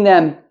treating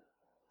them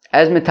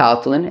as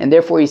metaltalin, and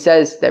therefore he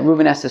says that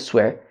Reuven has to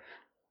swear.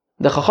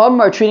 The Chachamim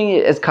are treating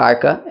it as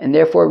karka, and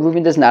therefore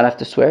Reuven does not have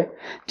to swear.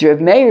 The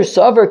Reb Meir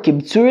savar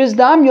kibtzuris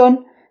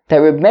damyon, that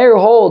Reb Meir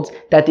holds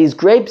that these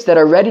grapes that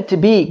are ready to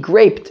be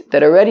graped,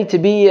 that are ready to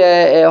be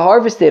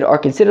harvested, are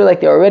considered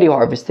like they're already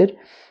harvested.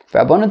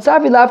 Whereas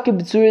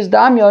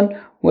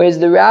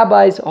the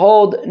rabbis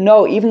hold,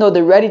 no, even though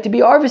they're ready to be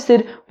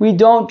harvested, we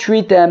don't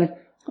treat them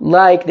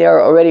like they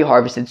are already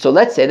harvested. So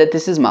let's say that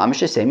this is mamish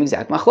the same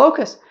exact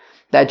machlokas.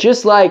 That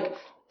just like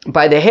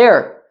by the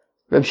hair,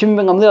 Reb Shimon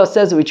ben Gamliel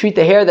says that we treat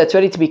the hair that's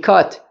ready to be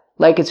cut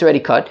like it's already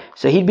cut.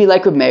 So he'd be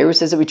like Reb Meir, who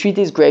says that we treat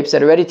these grapes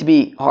that are ready to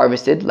be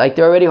harvested like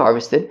they're already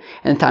harvested.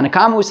 And Tanna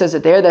Kama, who says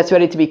that the hair that's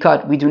ready to be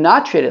cut, we do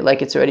not treat it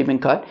like it's already been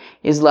cut,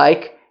 is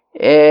like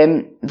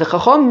the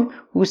Chacham,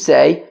 who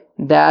say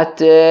that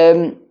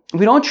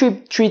we don't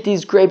treat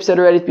these grapes that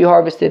are ready to be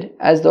harvested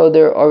as though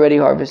they're already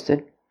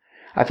harvested.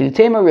 After the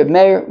Tamer, Reb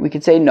Meir, we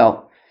could say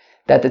no.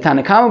 That the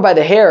Tanna Kama by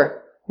the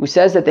hair, who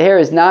says that the hair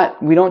is not,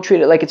 we don't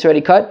treat it like it's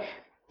already cut,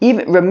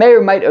 even Reb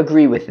Meir might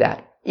agree with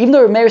that. Even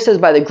though Reb Meir says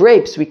by the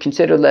grapes we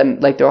consider them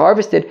like they're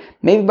harvested,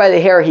 maybe by the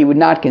hair he would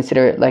not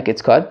consider it like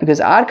it's cut, because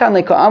Adkan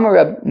like Amar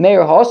Reb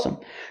Meir Hasam.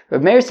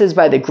 Reb Meir says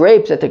by the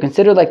grapes that they're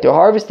considered like they're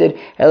harvested,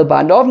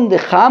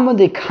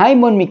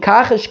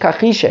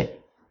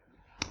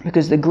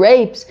 because the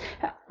grapes,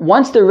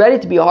 once they're ready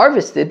to be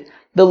harvested,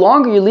 the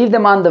longer you leave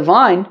them on the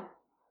vine,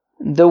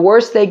 the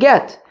worse they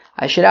get.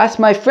 I should ask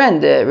my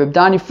friend, Reb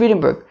Dani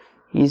Friedenberg.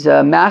 He's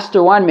a master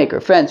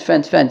winemaker. Friends.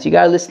 You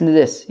gotta listen to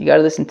this. You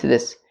gotta listen to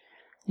this.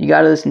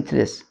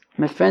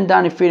 My friend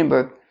Dani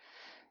Friedenberg.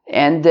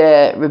 And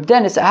Reb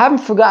Dennis, I haven't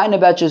forgotten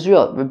about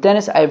Jezreel. Reb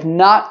Dennis, I have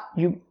not,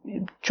 you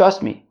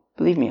trust me,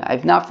 Believe me,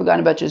 I've not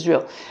forgotten about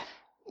Jezreel.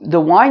 The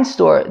wine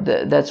store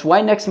that's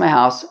right next to my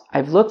house,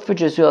 I've looked for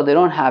Jezreel, they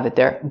don't have it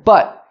there,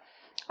 but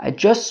I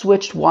just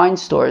switched wine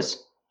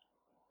stores,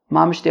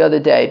 mamish, the other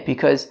day,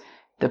 because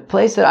the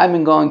place that I've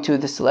been going to,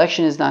 the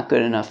selection is not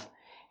good enough.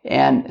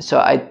 And so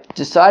I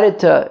decided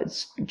to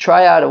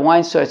try out a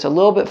wine store. It's a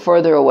little bit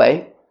further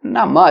away.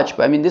 Not much,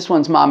 but I mean, this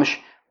one's mamish,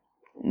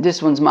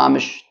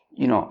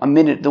 a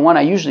minute. The one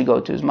I usually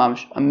go to is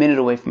mamish, a minute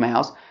away from my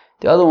house.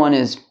 The other one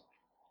is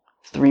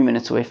 3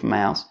 minutes away from my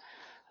house.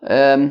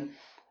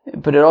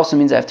 But it also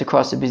means I have to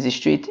cross a busy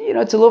street.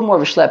 It's a little more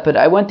of a schlep, but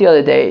I went the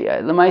other day.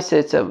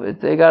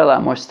 They got a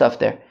lot more stuff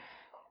there.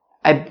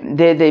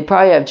 They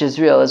probably have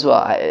Jezreel as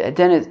well.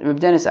 Reb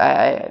Dennis,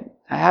 I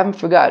haven't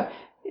forgot.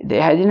 I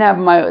didn't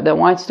have the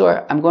wine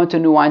store. I'm going to a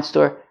new wine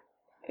store.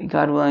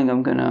 God willing,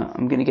 I'm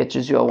gonna get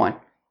Jezreel wine.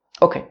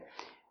 Okay.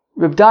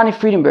 Reb Dani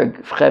Friedenberg,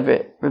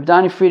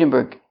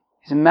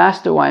 he's a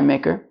master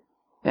winemaker.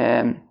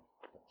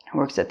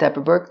 Works at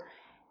Tepperberg.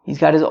 He's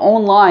got his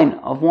own line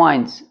of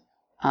wines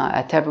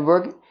at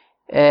Tepperberg.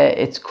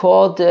 It's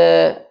called.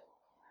 I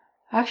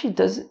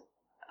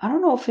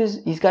don't know if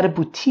he's got a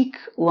boutique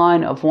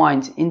line of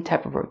wines in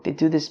Tepperberg. They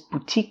do this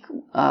boutique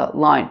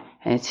line,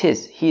 and it's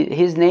his.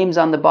 His name's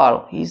on the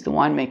bottle. He's the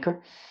winemaker.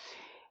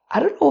 I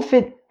don't know if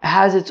it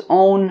has its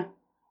own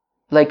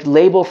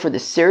label for the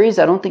series.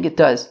 I don't think it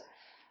does.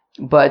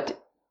 But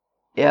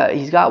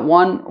he's got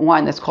one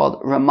wine that's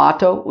called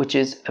Ramato, which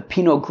is a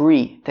Pinot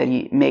Gris that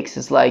he makes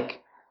as kind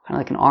of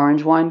like an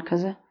orange wine,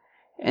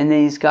 and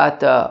then he's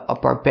got a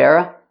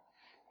Barbera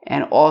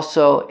and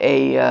also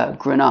a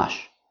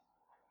Grenache.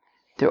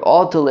 They're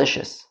all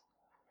delicious.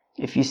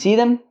 If you see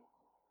them,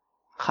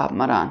 Chab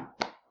Maran.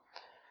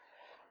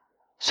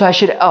 So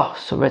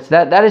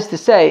that is to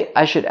say,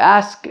 I should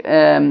ask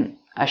Reb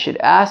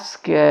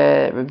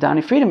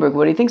Dani Friedenberg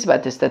what he thinks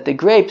about this. That the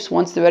grapes,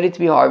 once they're ready to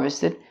be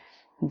harvested,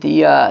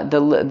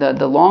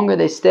 the longer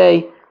they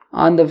stay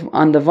on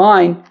the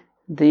vine,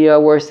 the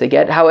worse they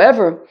get.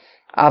 However,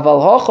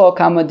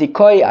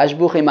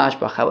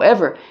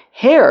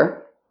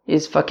 hair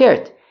is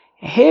fakert.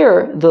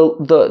 Hair,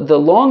 the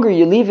longer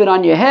you leave it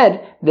on your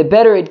head, the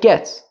better it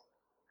gets.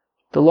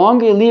 The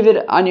longer you leave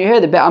it on your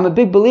hair, the better. I'm a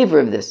big believer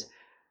of this.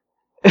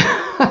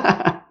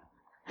 I'm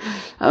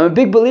a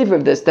big believer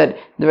of this, that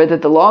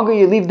the longer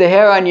you leave the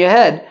hair on your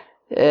head,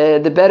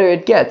 the better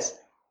it gets.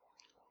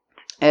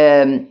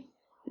 So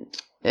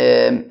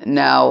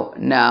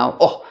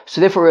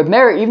therefore Reb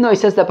Meir, even though he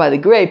says that by the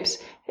grapes,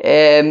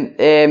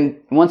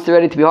 once they're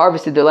ready to be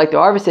harvested, they're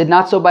harvested,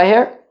 not so by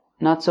hair.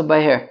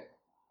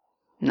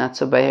 The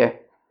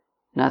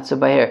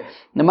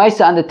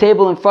Maisa, on the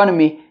table in front of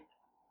me,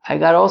 I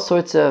got all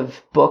sorts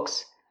of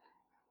books.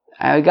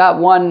 I got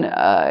one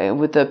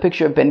with a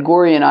picture of Ben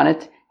Gurion on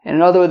it, and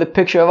another with a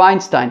picture of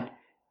Einstein.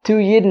 Two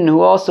Yidden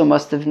who also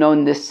must have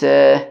known this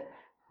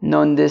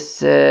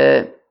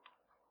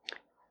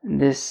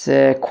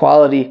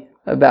quality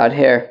about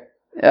hair.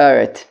 All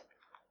right.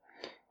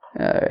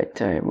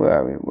 Where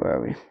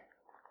are we?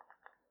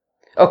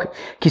 Okay.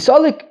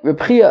 Kisalik Reb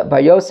Chia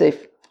Bar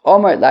Yosef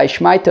Omar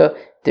Laishmaita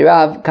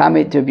Dirav Kame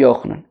Reb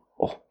Yochanan.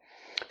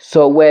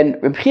 So when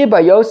Reb Chia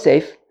Bar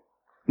Yosef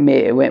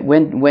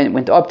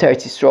went up to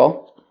Eretz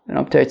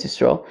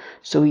Yisrael,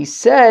 so he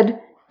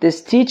said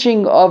this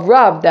teaching of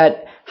Rav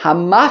that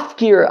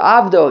Hamafkir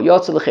Avdo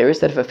Yotzel L'Cheres,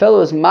 that if a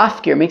fellow is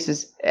mafkir, makes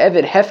his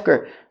Eved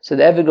hefker, so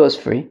the Eved goes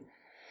free.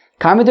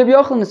 Kame Reb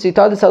Yochanan, so he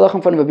taught this halach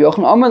in front of Reb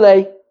Yochanan. Omar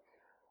Lei,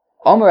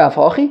 Omar Rav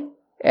Hochi,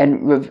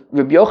 and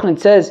Reb Yochanan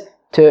says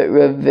to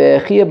Reb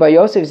Chia Bar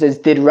Yosef, says,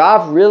 did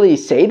Rav really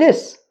say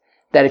this?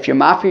 That if you're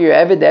mafkir your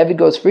Eved, the Eved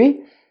goes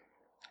free?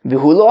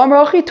 V'hula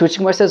Omar Hochi, to which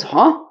Gemara says,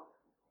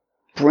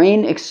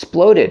 brain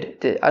exploded.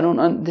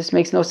 This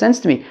makes no sense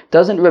to me.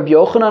 Doesn't Reb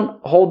Yochanan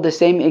hold the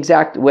same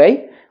exact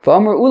way?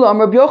 V'amar Ula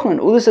Amar Reb Yochanan.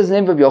 Ula says the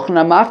name of Reb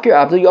Yochanan, mafkir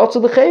abdu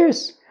yotzel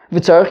l'cheiros.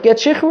 V'tzarich get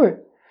shichur.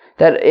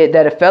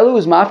 That a fellow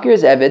who's mafkir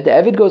is Eved, the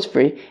Eved goes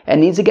free,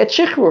 and needs to get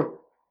shichur.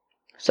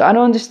 So I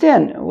don't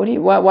understand.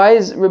 Why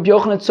is Reb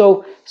Yochanan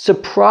so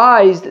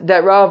surprised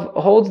that Rav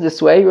holds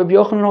this way? Reb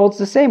Yochanan holds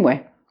the same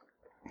way.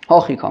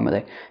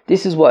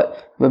 This is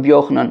what Reb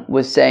Yochanan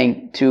was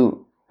saying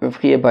to Reb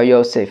Chia Bar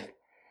Yosef.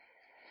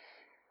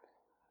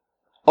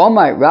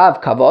 Omar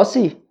Rav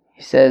Kavasi,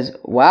 he says,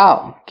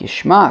 wow,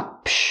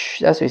 Gishmak, psh,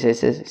 that's what he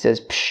says. He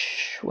says,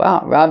 psh,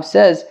 wow, Rav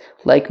says,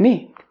 like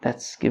me.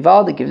 That's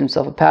Givaldi, gives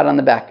himself a pat on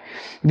the back.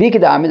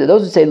 Vikadami,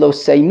 those who say, Lo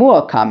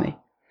Seimua Kame.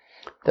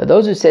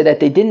 Those who say that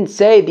they didn't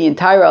say the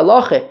entire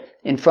halacha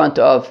in front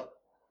of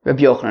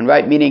Rabbi Yochanan,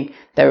 right? Meaning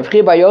that Rav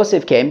Chia Bar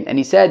Yosef came and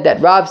he said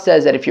that Rav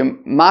says that if you're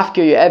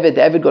mafkir your Eved,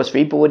 the Eved goes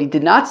free. But what he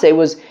did not say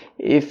was,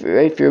 if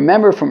you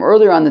remember from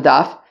earlier on the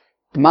daf,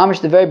 the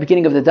mamish, the very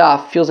beginning of the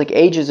daf, feels like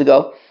ages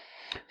ago.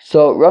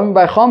 So Rabbi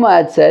Bar Choma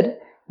had said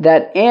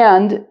that,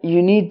 and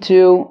you need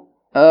to,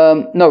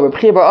 Rabbi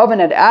Chia Bar Oven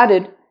had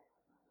added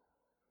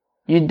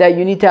that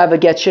you need to have a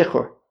get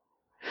shichur.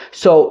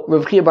 So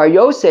Rabbi Chia Bar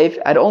Yosef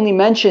had only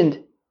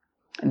mentioned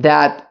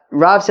that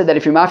Rav said that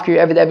if you're mafkir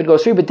your Eved, the Eved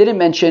goes free, but didn't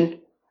mention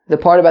the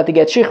part about the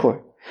get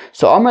shichur.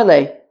 So Amar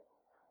Lei,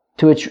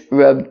 To which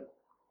Rabbi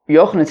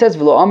Yochanan says,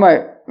 "V'lo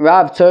Amar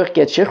Rav tzorich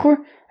get shichur."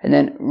 And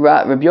then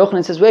Rabbi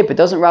Yochanan says, "Wait, but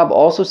doesn't Rav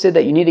also say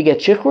that you need to get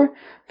shichur?"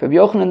 Rabbi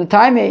Yochanan the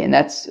time, and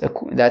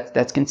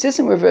that's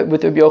consistent with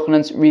Rabbi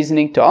Yochanan's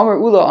reasoning. To Amar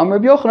Ula, Amar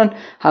Rabbi Yochanan,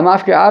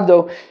 Hamafkir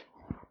Avdo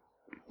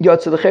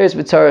Yotzu L'cheres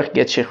v'tzarich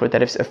get shichur.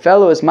 That if a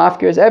fellow is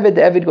mafkir as eved,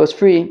 the eved goes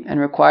free and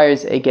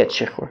requires a get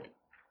shichur.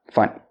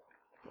 Fine.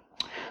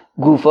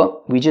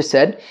 Gufa, we just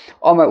said,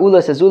 Amar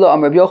Ula says Ula,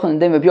 Amar Rabbi Yochanan,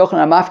 then Rabbi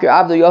Yochanan Hamafkir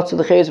Avdo Yotzu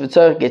L'cheres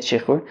v'tzarich get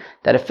shichur.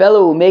 That a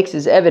fellow who makes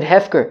his eved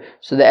hefker,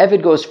 so the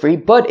eved goes free,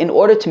 but in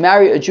order to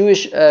marry a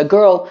Jewish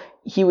girl,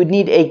 he would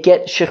need a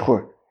get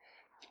shichur.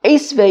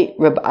 Esvei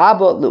Reb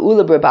Abba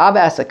le'ula Reb Abba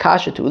as a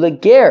kasha to ula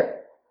ger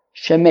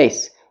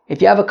shemes.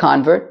 If you have a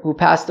convert who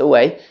passed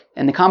away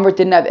and the convert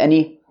didn't have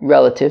any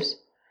relatives,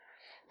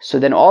 so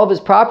then all of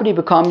his property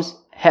becomes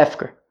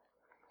hefker.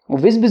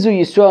 Uvizbezu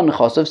Yisrael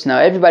nechosov. So now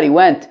everybody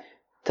went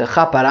to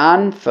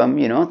Chaparan from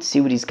to see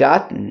what he's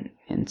got and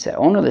say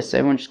ownerless.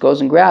 Everyone just goes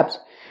and grabs.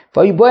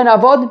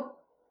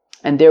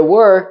 And there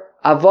were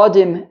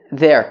avodim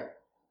there.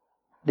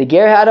 The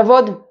ger had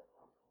avodim,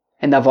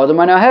 and the avodim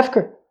are now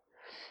hefker.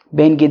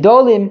 Ben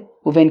gedolim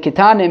uven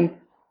ketanim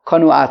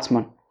kanu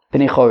atzman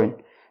b'nechorin.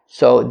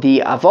 So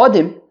the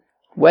avodim,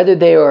 whether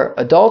they are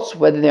adults,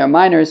 whether they are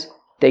minors,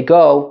 they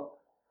go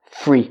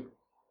free.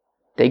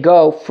 They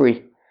go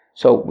free.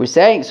 So we're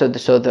saying, so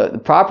the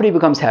property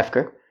becomes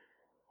hefker,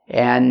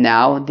 and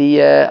now the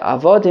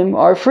avodim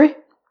are free.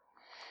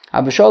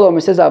 Abba Sholom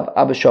says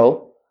Abba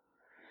Shol,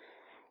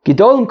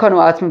 gedolim kanu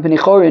atzman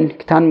b'nechorin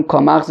ketanim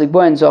kol machzik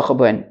boen zocha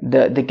boen.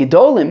 The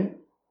gedolim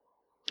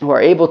who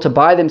are able to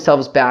buy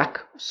themselves back,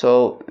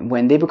 so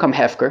when they become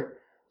hefker,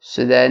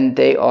 so then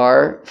they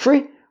are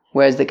free.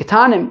 Whereas the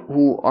ketanim,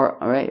 who are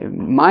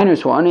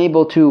minors, who are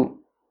unable to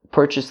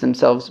purchase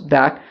themselves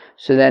back,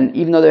 so then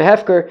even though they're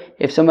hefker,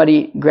 if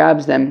somebody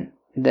grabs them,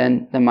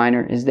 then the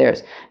minor is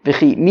theirs.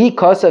 V'chi mi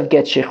kosav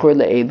get shichur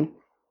le'elu.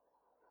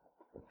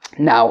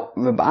 Now,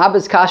 Rabbi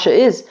Abba's kasha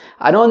is,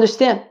 I don't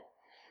understand.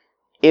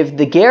 If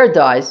the ger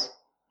dies,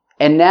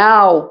 and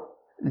now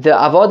the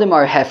avodim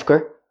are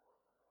hefker,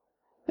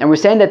 and we're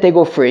saying that they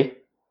go free,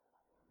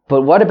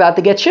 but what about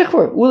the get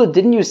shichur? Ula,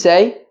 didn't you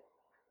say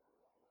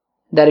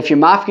that if you're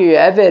mafkir your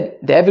eved,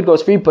 the eved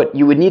goes free, but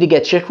you would need to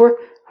get shichur?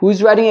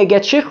 Who's writing a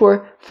get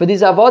shichur for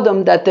these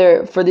avodim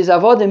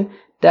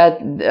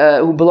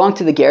who belong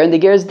to the ger, and the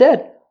ger is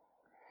dead?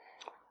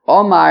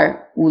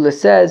 Omar Ula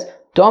says,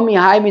 Domi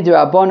haimi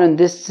d'Rabbanan.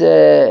 This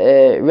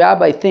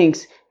rabbi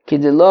thinks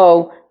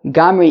kidelo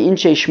gamri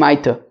inche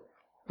shmaita.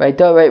 Right.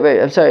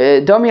 I'm sorry.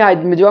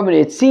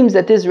 It seems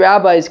that this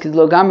rabbi is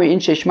kidelo gamri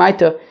inche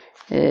shmaita.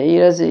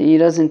 He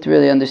doesn't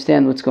really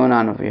understand what's going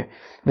on over here.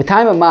 The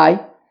time of my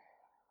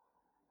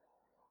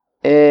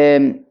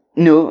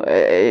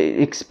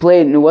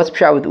explain what's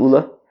pshat with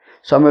Ula.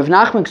 So Rav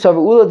Nachman Ksav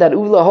Ula, that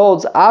Ula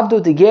holds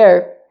avdo de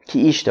ger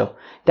ki ishto,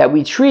 that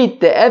we treat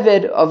the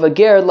eved of a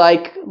ger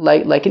like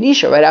an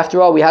isha. Right.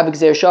 After all, we have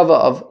exer shava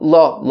of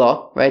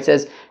law. Right. It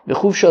says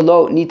v'chuvsha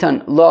lo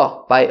nitan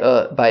law by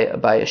a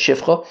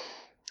shifcha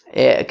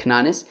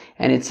knanis,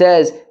 and it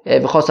says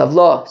v'chosav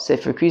law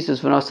sefer krisus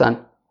v'nosan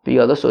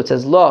b'yoda. So it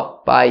says law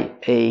by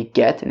a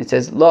get, and it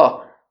says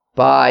law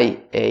by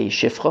a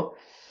shifcha,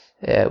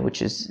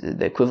 which is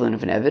the equivalent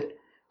of an eved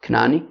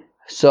knani.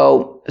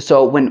 So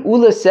when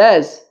Ula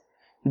says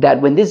that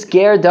when this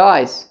ger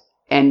dies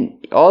and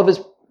all of his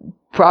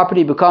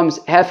property becomes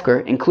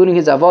hefker, including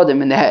his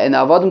avodim, and the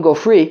avodim go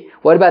free,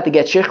 what about the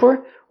get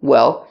shichur?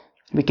 Well,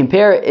 we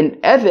compare an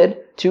eved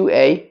to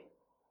a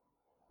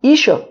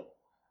isha.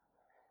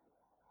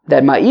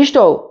 That ma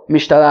ishto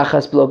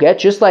mishtalachas b'lo get,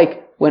 just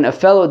like when a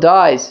fellow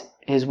dies,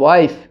 his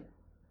wife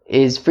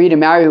is free to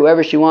marry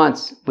whoever she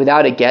wants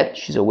without a get.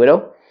 She's a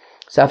widow.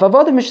 So if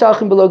avodim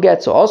mishtalachim below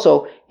get, so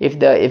also if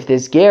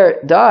this ger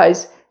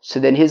dies, so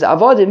then his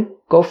avodim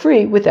go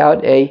free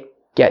without a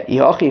get.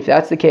 If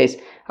that's the case,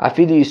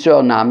 afidu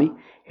Yisrael nami.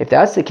 If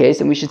that's the case,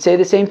 then we should say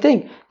the same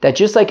thing. That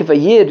just like if a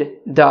yid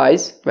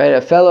dies, right,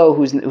 a fellow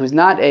who's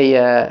not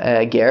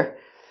a ger,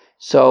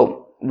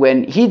 so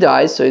when he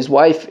dies, so his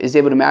wife is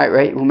able to marry,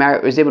 right,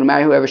 is able to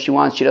marry whoever she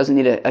wants. She doesn't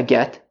need a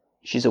get.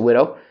 She's a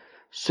widow.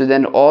 So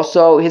then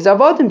also his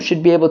avodim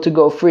should be able to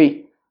go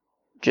free,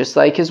 just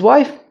like his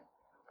wife.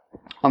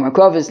 Yeah, but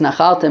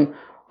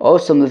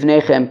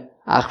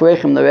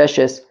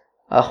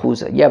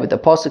the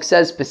pasuk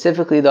says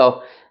specifically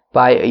though,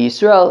 by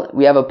Yisrael,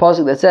 we have a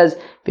pasuk that says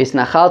that the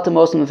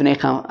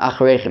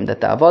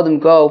avodim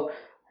go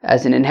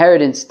as an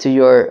inheritance to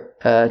your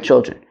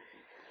children.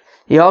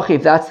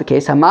 If that's the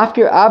case,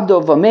 hamafkir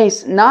avdo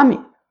v'meis nami.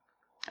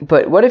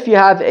 But what if you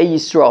have a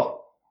Yisrael,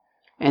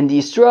 and the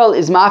Yisrael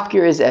is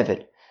mafkir his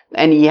eved,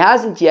 and he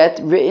hasn't yet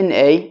written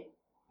a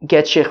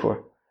get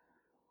shichur,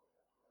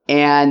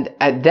 and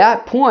at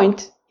that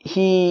point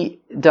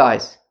he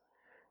dies?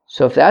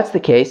 So if that's the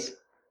case,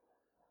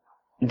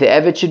 the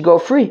eved should go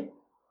free,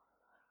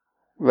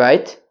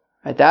 right?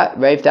 If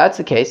that's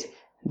the case,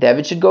 the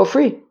eved should go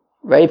free,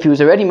 right? If he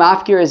was already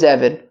mafkir his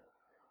eved,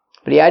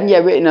 but he hadn't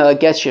yet written a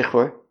get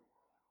shichur,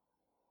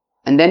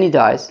 and then he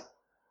dies,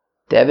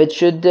 the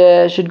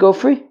Eved should go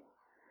free.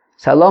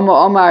 Salama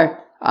Omar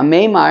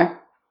Ameimar.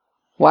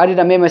 Why did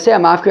Ameimar say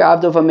Mafkir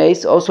Avdov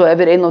Ameis also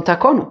Eved Ein Lo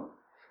Takono?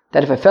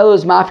 That if a fellow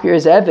is Mafkir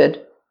as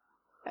Eved,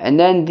 and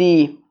then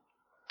the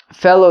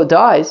fellow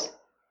dies,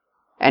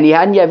 and he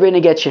hadn't yet written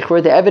a get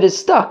shichur, the Eved is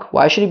stuck.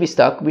 Why should he be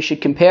stuck? We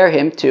should compare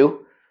him to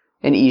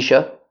an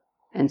Isha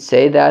and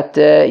say that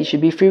he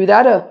should be free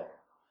without a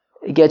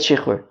get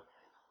shichur.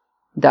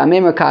 The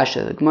Ameimar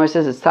Kasha. The Gemara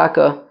says it's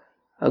taka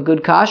a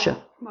good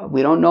kasha.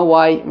 We don't know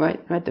why,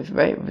 right?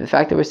 The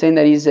fact that we're saying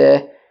that he's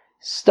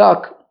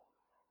stuck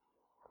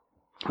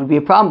would be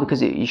a problem because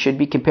he should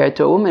be compared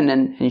to a woman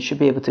and he should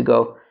be able to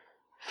go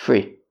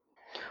free.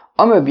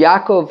 Amr Rabbi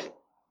Yaakov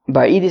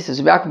Bar Idi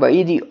says, Rabbi Yaakov Bar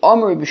Idi,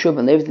 Amr Rabbi Shua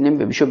ben Levi, the name of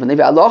Rabbi Shua ben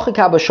Levi, Allah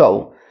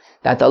Abashol.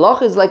 That the Allah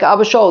is like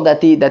Abashol,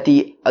 that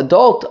the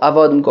adult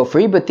avodim go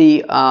free, but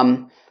the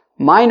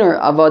minor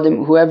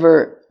avodim,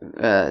 whoever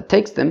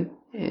takes them,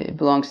 it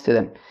belongs to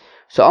them.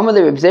 So Amar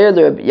le Reb Zeir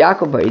le Reb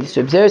Yaakov Bar Idi.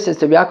 So Reb Zeir says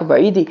to Reb Yaakov Bar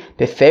Idi,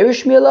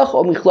 Beferish mielach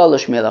or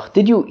michlalash mielach?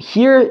 Did you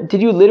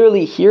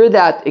literally hear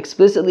that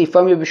explicitly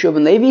from Rabbi Shua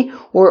ben Levi,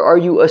 or are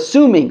you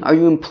assuming, are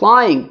you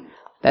implying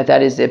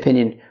that is the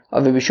opinion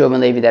of Rabbi Shua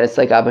ben Levi, that it's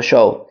like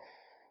Abashol?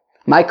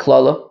 My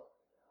klala,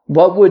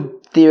 what would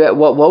be,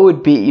 what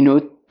would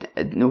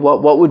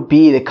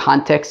be the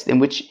context in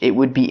which it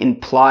would be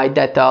implied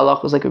that the Allah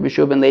was like Rabbi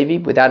Shua ben Levi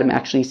without him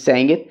actually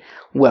saying it?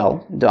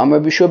 Well, the Amr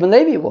Rabbi Shua ben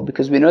Levi. Well,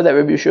 because we know that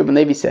Rabbi Shua ben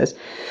Levi says,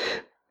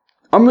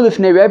 Amr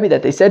lifnei Rebbe,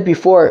 that they said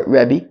before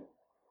Rebbe,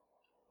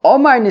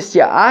 Omar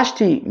nisya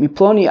ashti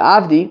miploni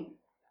avdi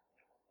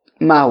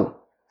mahu.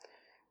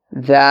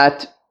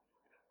 That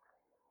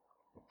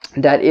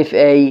if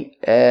a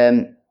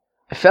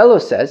fellow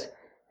says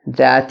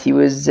that he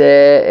was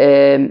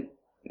mafkir,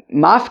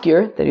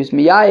 that he was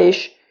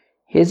miyayish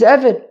his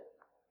eved.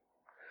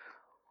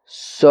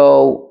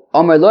 So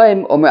Omar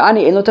loim, Omar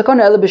ani ein lo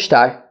takona ela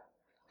b'shtar.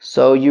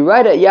 So you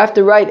have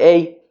to write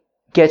a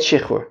get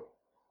shichur.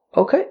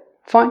 Okay,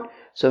 fine.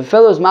 So if a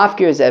fellow is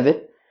mafkir his eved,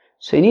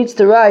 so he needs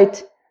to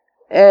write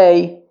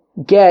a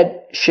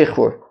get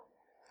shichur.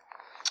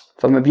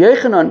 From Rabbi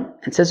Yochanan,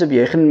 it says Rabbi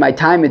Yochanan, my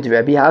time with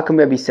Rebbe, how come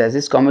Rebbe says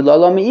this?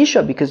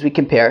 Because we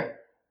compare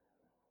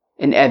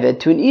an eved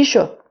to an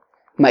isha.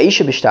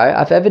 Ma'isha b'shtar,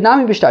 af eved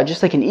nami b'shtar,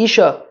 just like an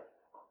isha,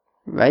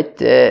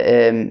 right?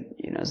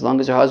 As long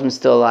as her husband's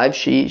still alive,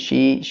 she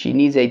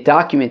needs a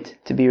document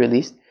to be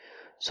released.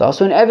 So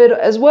also an eved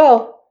as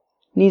well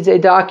needs a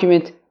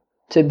document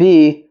to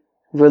be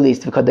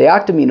released. And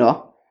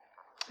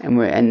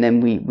then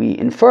we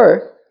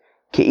infer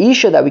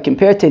Keisha, that we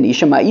compare to an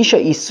isha, ma'isha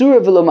isura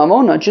v'lo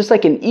mamona, just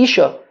like an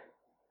isha,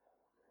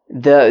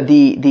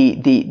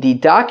 the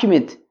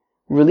document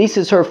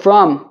releases her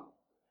from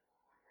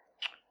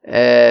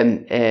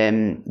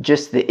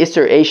just the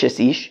isur eishes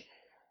ish.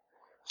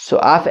 So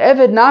af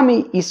eved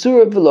nami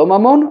isura v'lo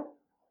mamona.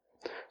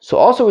 So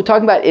also we're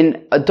talking about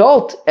an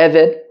adult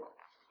eved.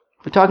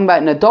 We're talking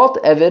about an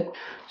adult eved.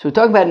 So we're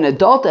talking about an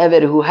adult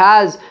eved who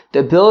has the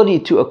ability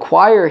to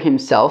acquire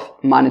himself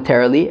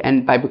monetarily,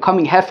 and by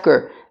becoming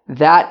hefker,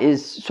 that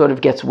is sort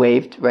of gets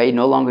waived, right? He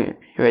no longer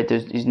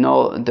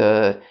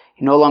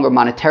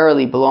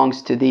monetarily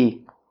belongs to the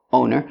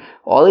owner.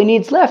 All he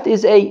needs left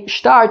is a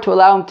shtar to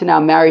allow him to now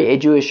marry a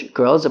Jewish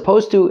girl, as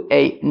opposed to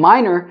a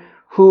minor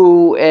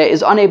who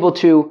is unable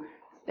to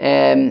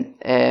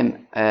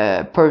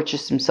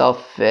purchase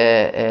himself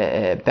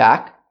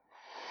back.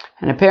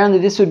 And apparently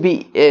this would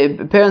be,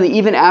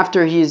 even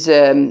after he's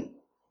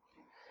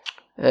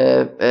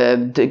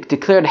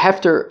declared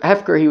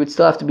hefker, he would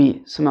still have to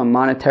be somehow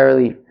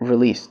monetarily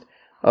released.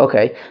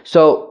 Okay,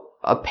 so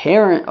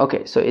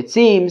it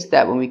seems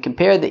that when we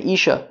compare the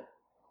Isha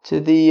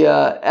to the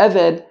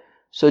Eved,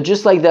 so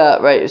just like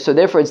so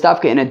therefore it's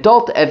dafka an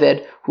adult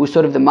Eved, who's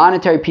sort of the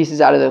monetary piece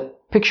is out of the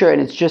picture,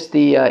 and it's just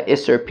the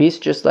Isser piece,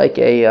 just like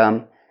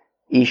a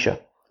Isha.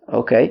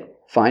 Okay,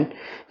 fine.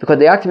 Because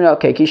the active,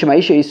 Kisha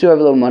Ma'isha Yisur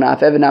V'Lomona,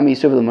 Af Eved Nami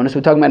Yisur V'Lomona, so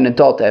we're talking about an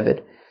adult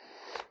Eved.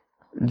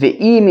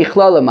 V'i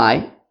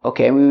Michla.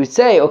 Okay, and we would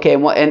say,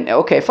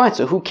 fine,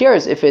 so who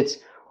cares if it's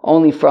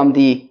only from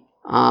the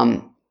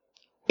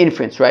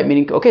inference, right?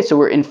 Meaning, so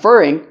we're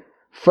inferring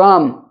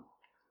from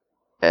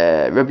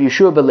Rabbi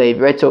Yeshua Belev,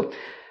 right? So,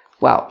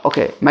 wow,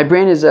 okay, my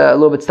brain is a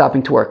little bit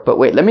stopping to work, but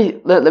wait, let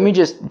me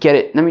just get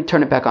it, let me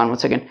turn it back on 1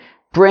 second.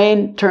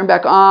 Brain, turn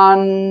back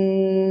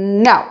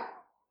on now.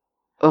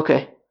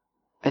 Okay,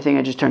 I think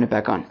I just turned it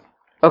back on.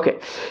 Okay,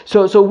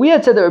 so we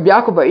had said that Rabbi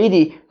Yaakov Bar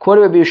Idi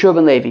quoted Rabbi Yeshua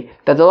ben Levi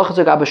that the halacha is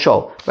like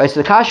Abashol, right? So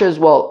the kasha is,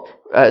 so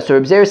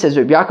Rabbi Zeir says,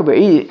 Rabbi Yaakov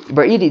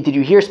Bar Idi, did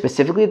you hear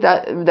specifically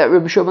that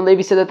Rabbi Yeshua ben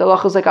Levi said that the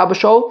halacha is like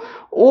Abashol,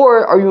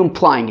 or are you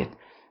implying it?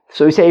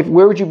 So we say,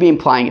 where would you be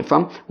implying it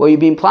from? Well,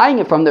 you'd be implying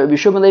it from that Rabbi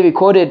Yeshua ben Levi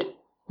quoted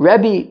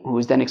Rebbe, who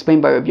is then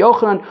explained by Rabbi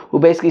Yochanan, who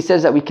basically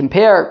says that we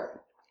compare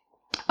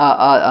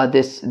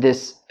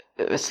this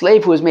a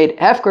slave who was made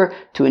hefker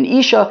to an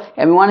isha,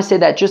 and we want to say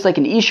that just like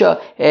an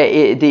isha,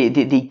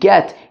 the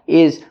get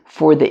is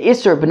for the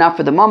isser but not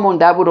for the mammon,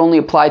 that would only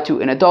apply to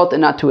an adult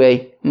and not to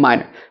a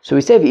minor. So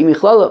we say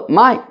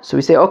so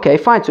we say, okay,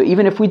 fine. So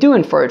even if we do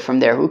infer it from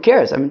there, who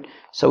cares? I mean,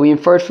 so we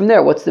infer it from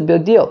there. What's the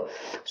big deal?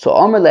 So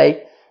Amarle,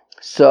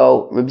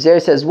 so Reb Zer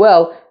says,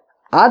 well,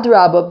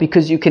 Adrabah,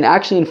 because you can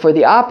actually infer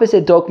the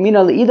opposite. Well,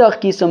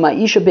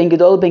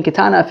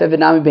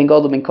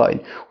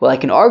 I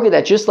can argue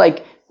that just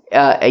like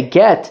a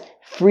get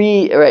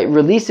free, right,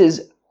 releases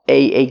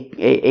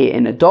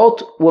an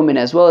adult woman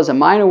as well as a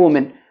minor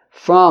woman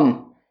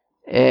from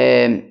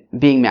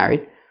being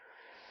married.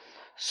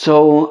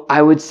 So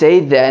I would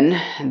say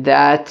then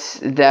that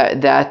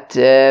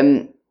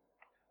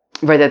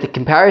the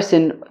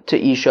comparison to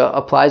Isha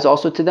applies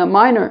also to the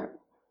minor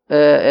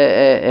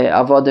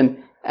avodim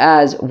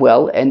as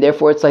well, and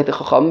therefore it's like the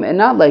Chacham and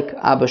not like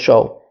Abba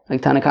Shol,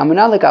 like Tanakam and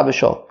not like Abba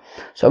Shol.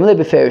 So I'm going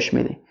to be fair,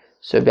 Shmili.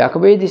 So Rabbi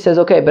Yaakov Redi says,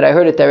 okay, but I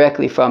heard it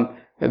directly from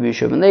Rabbi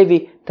Yeshua ben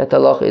Levi that the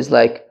halacha is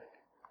like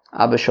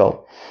Abba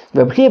Shol.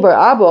 Rabbi Chia bar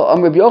Abba,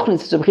 Rabbi Yochanan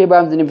says Rabbi Chia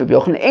bar Abba, Rabbi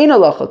Yochanan ain't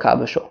halacha like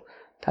Abba Shol.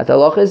 That the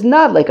halacha is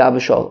not like Abba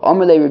Shol.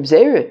 Amalei Rabbi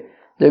Zeir,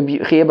 Rabbi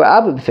Chia bar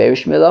Abba, b'feir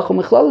shmelach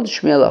u'michlal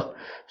shmelach.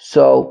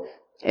 So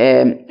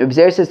Rabbi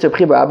Zer says to Rabbi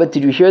Chia bar Abba,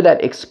 did you hear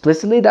that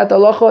explicitly that the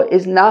halacha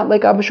is not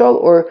like Abba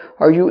Shol, or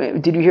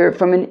did you hear it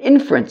from an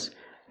inference?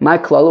 My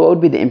klala, what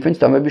would be the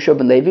inference? Rabbi Yeshua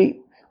ben Levi,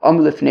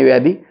 Amar lefnei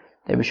Rabbi.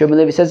 Rabbi Yeshua ben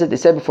Levi says that they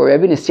said before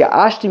Rabbi,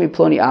 Nisya'ashti mi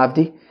ploni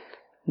avdi,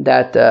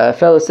 that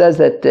fellow says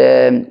that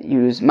he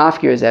was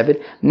mafkir as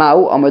Evid.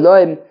 Ma'u Amar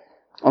loim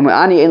Amar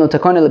ani ein lo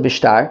takone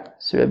lebishtar.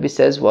 So Rabbi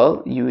says,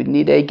 well, you would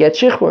need a get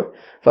shichur.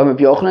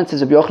 Rabbi Yochanan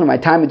says, Rabbi Yochanan, my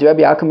time with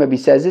Rabbi Yaakov, Rabbi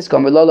says this.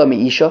 Amar lo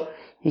mi isha.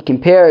 He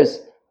compares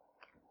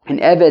an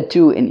Eved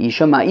to an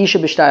Isha. Ma Isha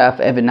b'shtar af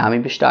Eved nami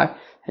b'shtar.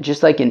 And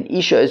just like an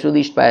Isha is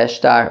released by a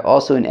shtar,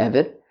 also an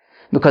Eved.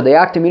 Because they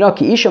act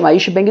ki Isha ma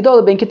Isha ben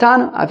gedol ben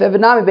ketana af Eved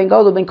nami ben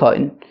gadol ben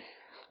kohen.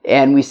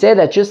 And we say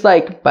that just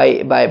like by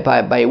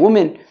a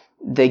woman,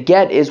 the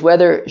get is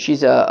whether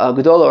she's a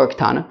gedola or a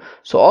ketana.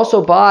 So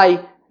also by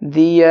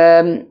the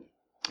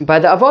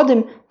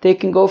avodim, they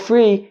can go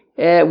free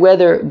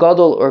whether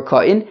gadol or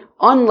kohen.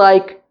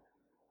 Unlike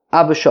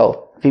Abba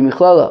Shol,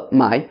 v'michlala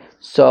mai.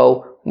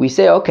 So we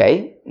say,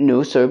 okay,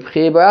 no. So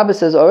Rabbi bar Abba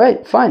says, all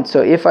right, fine.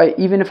 So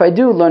even if I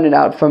do learn it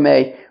out from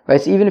a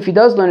right, so even if he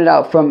does learn it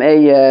out from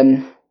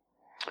a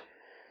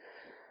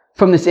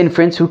from this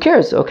inference, who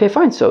cares? Okay,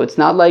 fine. So it's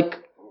not like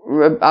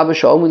Abba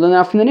Shol, we learn it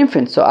out from an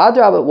inference. So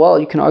Adrabah, well,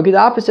 you can argue the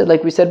opposite,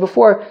 like we said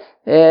before.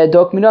 Well,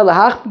 just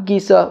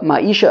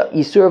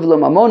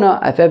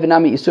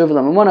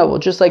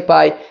like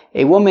by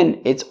a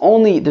woman, there's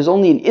only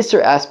an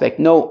isser aspect,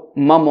 no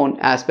mammon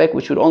aspect,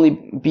 which would only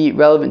be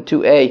relevant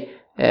to a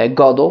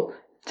gadol,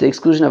 to the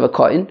exclusion of a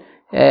kohen,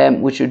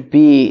 which would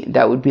be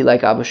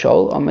like Abba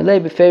Shol.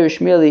 Amalei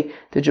b'ferish merely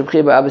the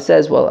Rabbi bar Abba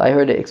says, well, I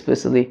heard it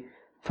explicitly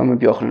from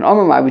Rabbi Yochanan.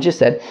 Amar, we just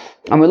said,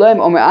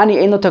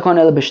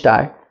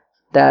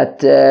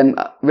 that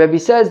Rabbi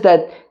says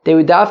that they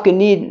would dafka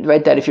need,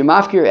 right, that if you're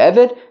mafkir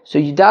Eved, so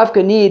you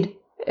dafka need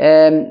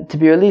to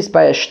be released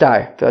by a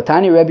shtar.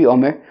 V'atani Rabbi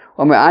Omer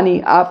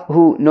ani af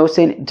hu no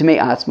sein dmei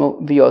atzmo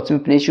v'yotzim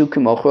p'neishu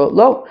k'mochro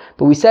lo.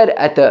 But we said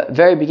at the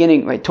very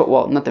beginning, right,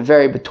 well, not the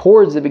very, but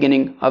towards the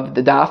beginning of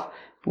the daf,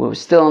 we were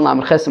still on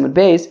Lamed Chesamud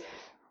Beis,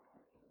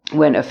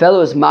 when a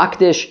fellow is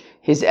makdish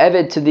his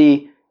Eved to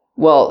the,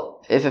 well,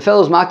 if a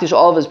fellow is makdish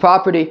all of his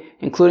property,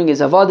 including his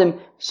avodim,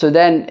 so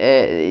then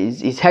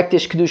he's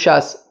hektish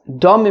kedushas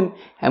domim,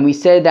 and we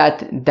say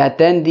that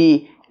then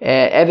the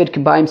Eved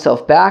can buy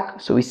himself back.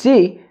 So we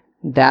see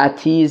that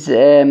he's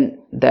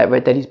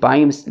that he's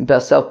buying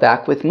himself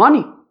back with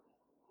money.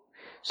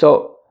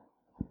 So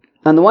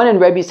on the one hand,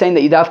 Rebbe is saying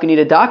that you dafka need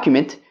a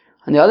document.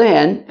 On the other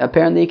hand,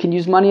 apparently you can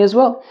use money as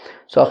well.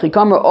 So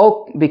achikamer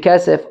o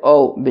b'kesef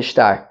o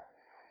b'shtar.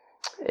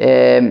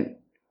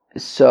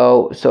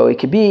 So it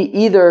could be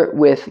either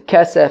with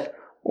kesef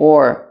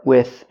or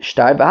with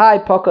shtar.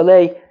 V'hai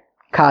pakale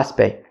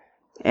kaspe.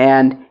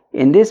 And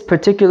in this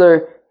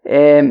particular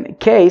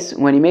case,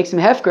 when he makes him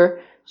hefker,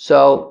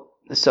 so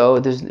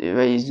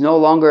he's no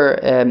longer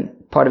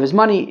part of his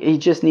money. He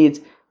just needs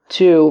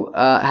to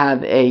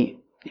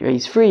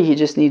he's free. He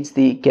just needs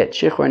the get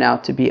shichur now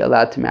to be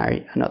allowed to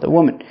marry another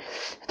woman,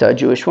 to a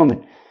Jewish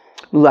woman.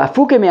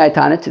 Ulafuke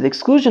me'aytana, to the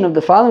exclusion of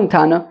the following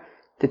Tana.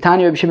 The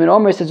Tanya Reb Shimon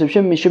Omer says, Reb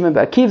Shimon Mishum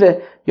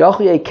Ba'Kiva,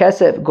 Yochye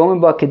Kesef Gomer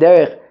Ba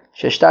Kederech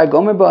Sheshtar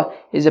Gomer Ba.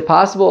 Is it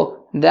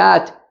possible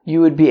that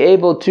you would be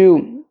able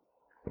to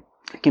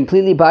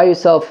completely buy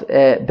yourself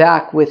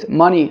back with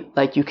money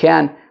like you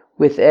can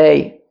with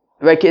a,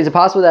 right? Is it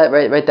possible that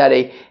that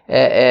a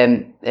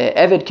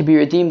Eved could be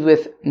redeemed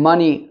with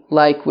money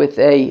like with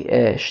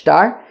a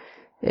shtar?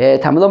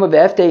 Tamaloma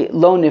ve'efte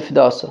lo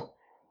nifdasa.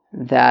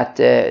 That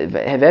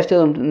ve'efte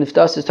lo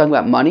nifdasa is talking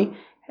about money.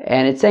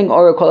 And it's saying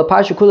Ora kol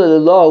pasha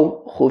kula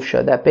lo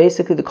chufsha, that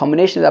basically the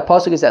combination of that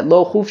pasuk is that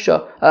lo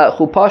chufsha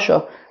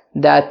chupasha,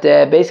 that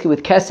basically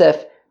with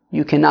kesef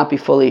you cannot be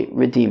fully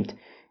redeemed.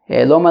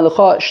 That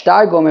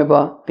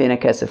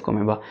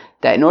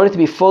in order to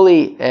be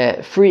fully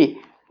free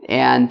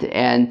and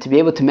to be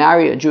able to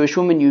marry a Jewish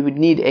woman, you would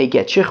need a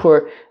get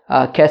shichur.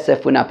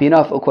 Kesef would not be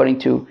enough, according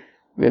to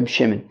Reb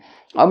Shimon.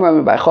 Amar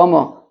Reb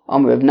Chama,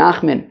 Amar Reb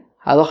Nachman,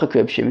 halacha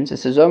Reb Shimon. So it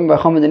says Amar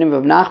Reb Chama, the name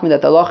of Reb Nachman,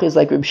 that the halacha is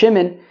like Reb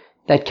Shimon,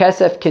 that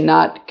Kesef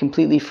cannot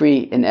completely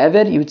free an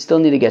Eved. You would still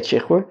need to get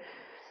shichur.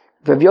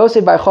 Reb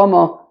Yosef Bar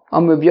Chama,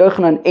 Amar Reb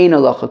Yochanan, ein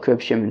halacha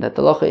Reb Shimon, that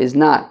the halacha is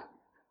not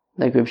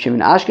like Reb Shimon.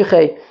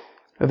 Ashkechei,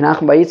 Reb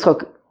Nachman Bar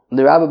Yitzchak,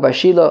 the Rabbi Bar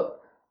Shila,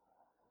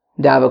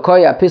 the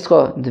Avakoya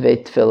Pischa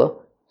Dvei Tefillah.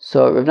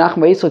 So Rav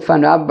Nachman Bar Yitzchak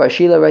found Rabbi Bar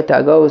Shila, right? The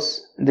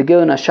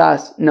Gilon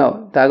Ashas,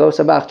 no, the Agos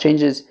Abach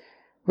changes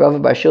Rabbi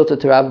Bar Shila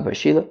to Rabbi Bar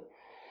Shila.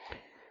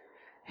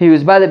 He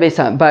was by the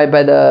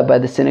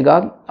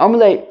synagogue.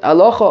 Amalei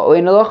halacha or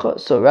ein halacha.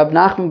 So Rav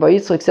Nachman Bar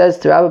Yitzchak says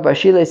to Rabbi Bar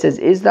Shila, he says,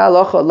 is the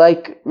halacha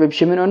like Reb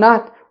Shimon or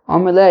not?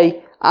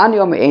 Amalei ani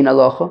omer ein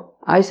halacha.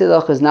 I say the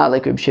halacha is not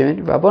like Reb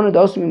Shimon. Rabbanu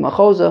dosmi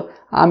machoza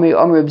ami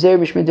omer Reb Zeir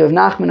b'shmid Rav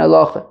Nachman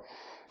halacha.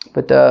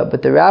 But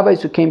the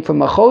rabbis who came from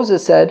Machoza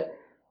said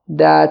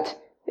that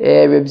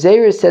Reb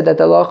Zeir said that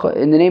the halacha,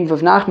 in the name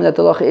of Nachman, that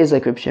the halacha is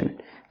like Reb Shimon.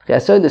 I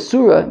saw the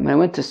surah, when I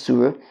went to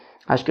surah,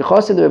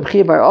 Ashkechosed the Reb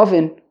Chia bar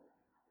Oven,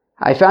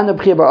 I found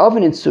Reb Chia bar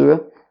Oven in surah,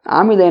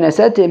 Amrile, and I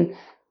said to him,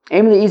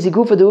 tell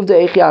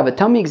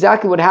me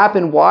exactly what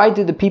happened. Why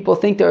do the people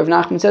think that Reb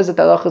Nachman says that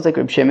the halacha is like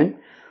Reb Shimon?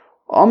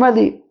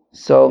 Amarli.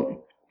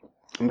 So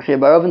Reb Chia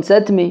bar Oven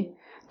said to me,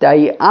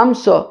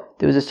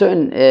 there was a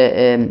certain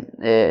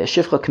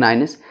shifcha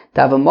knainis,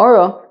 to have a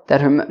mora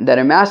that her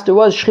master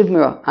was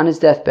shchivmira on his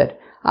deathbed.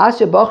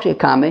 Asya bachya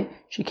kame,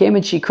 she came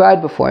and she cried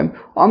before him.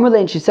 Amarle,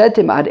 and she said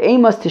to him, ad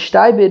emas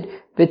tishtaibid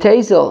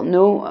v'tezel.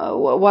 No,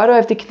 why do I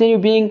have to continue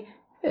being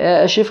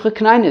a shifcha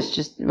knainis?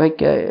 Just like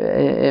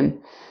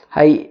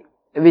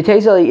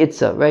v'tezel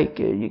itza, right?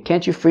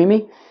 Can't you free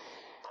me?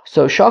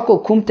 So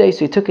shakol kumte, so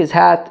he took his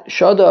hat,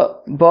 shada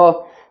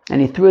ba,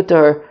 and he threw it to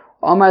her.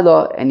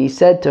 Amarla, and he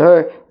said to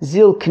her,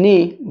 Zil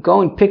Kni,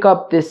 go and pick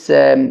up this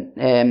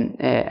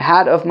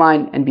hat of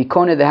mine and be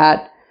kone the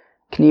hat.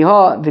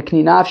 Kniha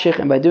v'kni nafshich,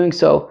 and by doing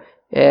so,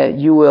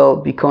 you will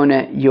be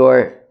kone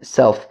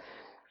yourself.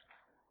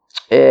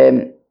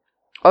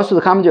 Also,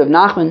 the commentary of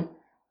Nachman,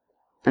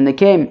 and they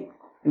came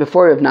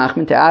before Rav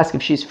Nachman to ask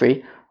if she's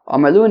free.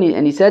 Amarlu,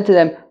 and he said to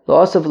them, Lo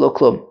asav lo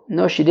klum.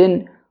 No, she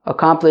didn't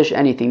accomplish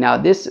anything. Now,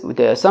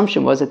 the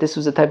assumption was that this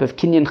was a type of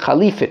kinyan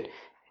chalifit.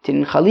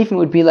 Kinyan chalifin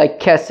would be like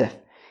kesef,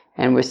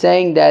 and we're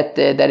saying that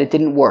it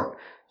didn't work.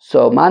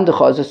 So man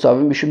dechaza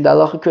savim mishum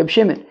dalacha Reb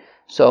Shimon.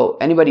 So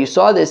anybody who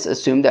saw this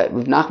assumed that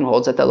Rav Nachman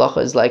holds that the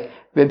halacha is like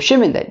Reb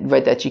Shimon,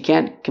 that you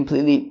can't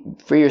completely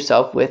free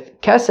yourself with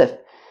kesef.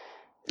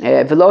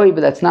 Velohi,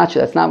 but that's not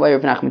true. That's not why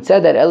Rav Nachman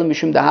said that. Elam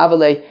mishum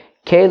dahavale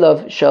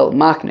kelav shel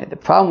makne. The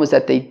problem was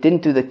that they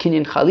didn't do the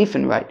kinyan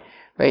chalifin right.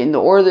 In the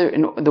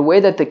way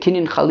that the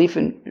kinyan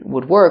chalifin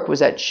would work is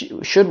that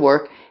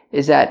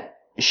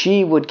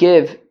she would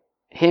give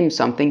him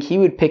something, he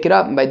would pick it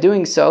up, and by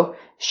doing so,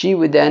 she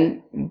would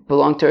then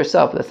belong to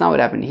herself. But that's not what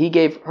happened. He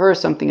gave her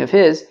something of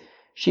his,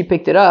 she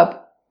picked it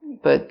up,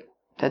 but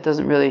that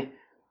doesn't really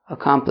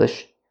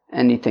accomplish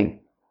anything.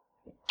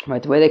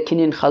 Right? The way that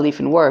kinyan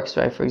chalifin works,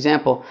 right? For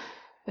example,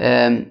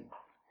 if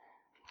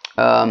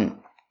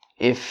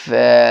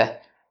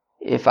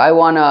I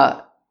want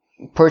to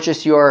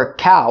purchase your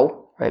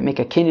cow, right, make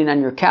a kinyan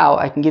on your cow,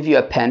 I can give you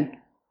a pen.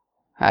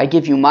 I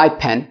give you my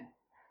pen,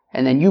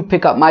 and then you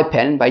pick up my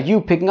pen. And by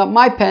you picking up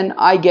my pen,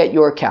 I get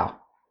your cow.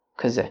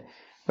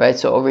 Right?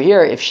 So over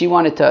here, if she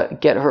wanted to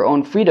get her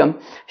own freedom,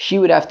 she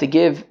would have to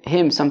give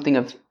him something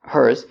of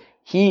hers.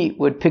 He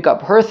would pick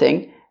up her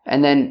thing,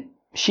 and then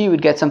she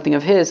would get something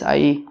of his,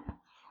 i.e.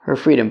 her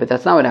freedom. But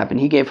that's not what happened.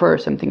 He gave her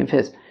something of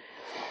his.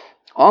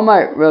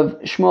 Omar Rav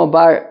Shmuel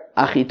bar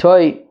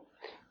Achitoi,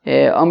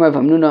 Omar Rav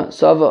Hamnuna,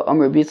 Sava,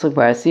 Omar Rav Yitzchak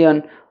bar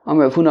Asiyan,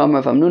 Omar Rav Huna,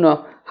 Omar Rav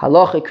Hamnuna,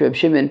 Halacha Reb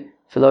Shimon,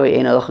 Feloi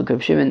Ein Halacha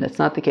Reb Shimon. That's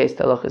not the case.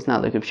 The halacha is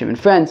not like Reb Shimon.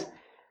 Friends,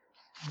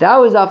 that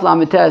was Daf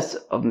Lamites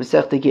of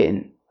Masechta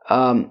Gittin.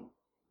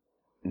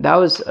 That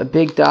was a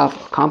big daf,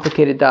 a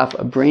complicated daf,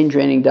 a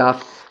brain-draining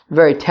daf,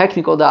 very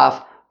technical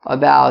daf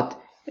about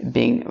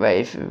being,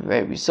 right,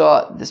 we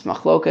saw this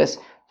machlokas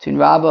between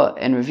Rabba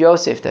and Rav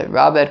Yosef, that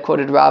Rabba had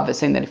quoted Rabba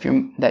saying that if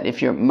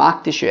you're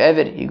makdish your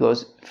eved, he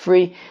goes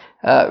free.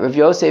 Rav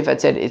Yosef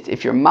had said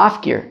if you're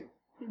mafkir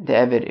the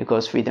eved, it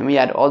goes free. Then we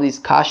had all these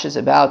kashas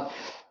about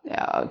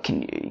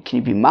can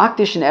you be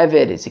makdish an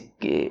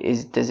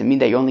eved? Does it mean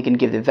that you're only going to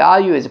give the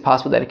value? Is it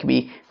possible that it could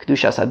be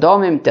kedushas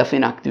hadomim? Definitely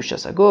not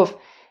kedushas haguf.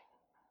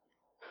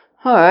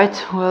 All right.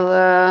 Well,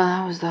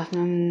 that was Daf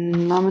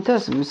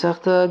Lamites.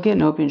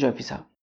 Hope you enjoy. Peace out.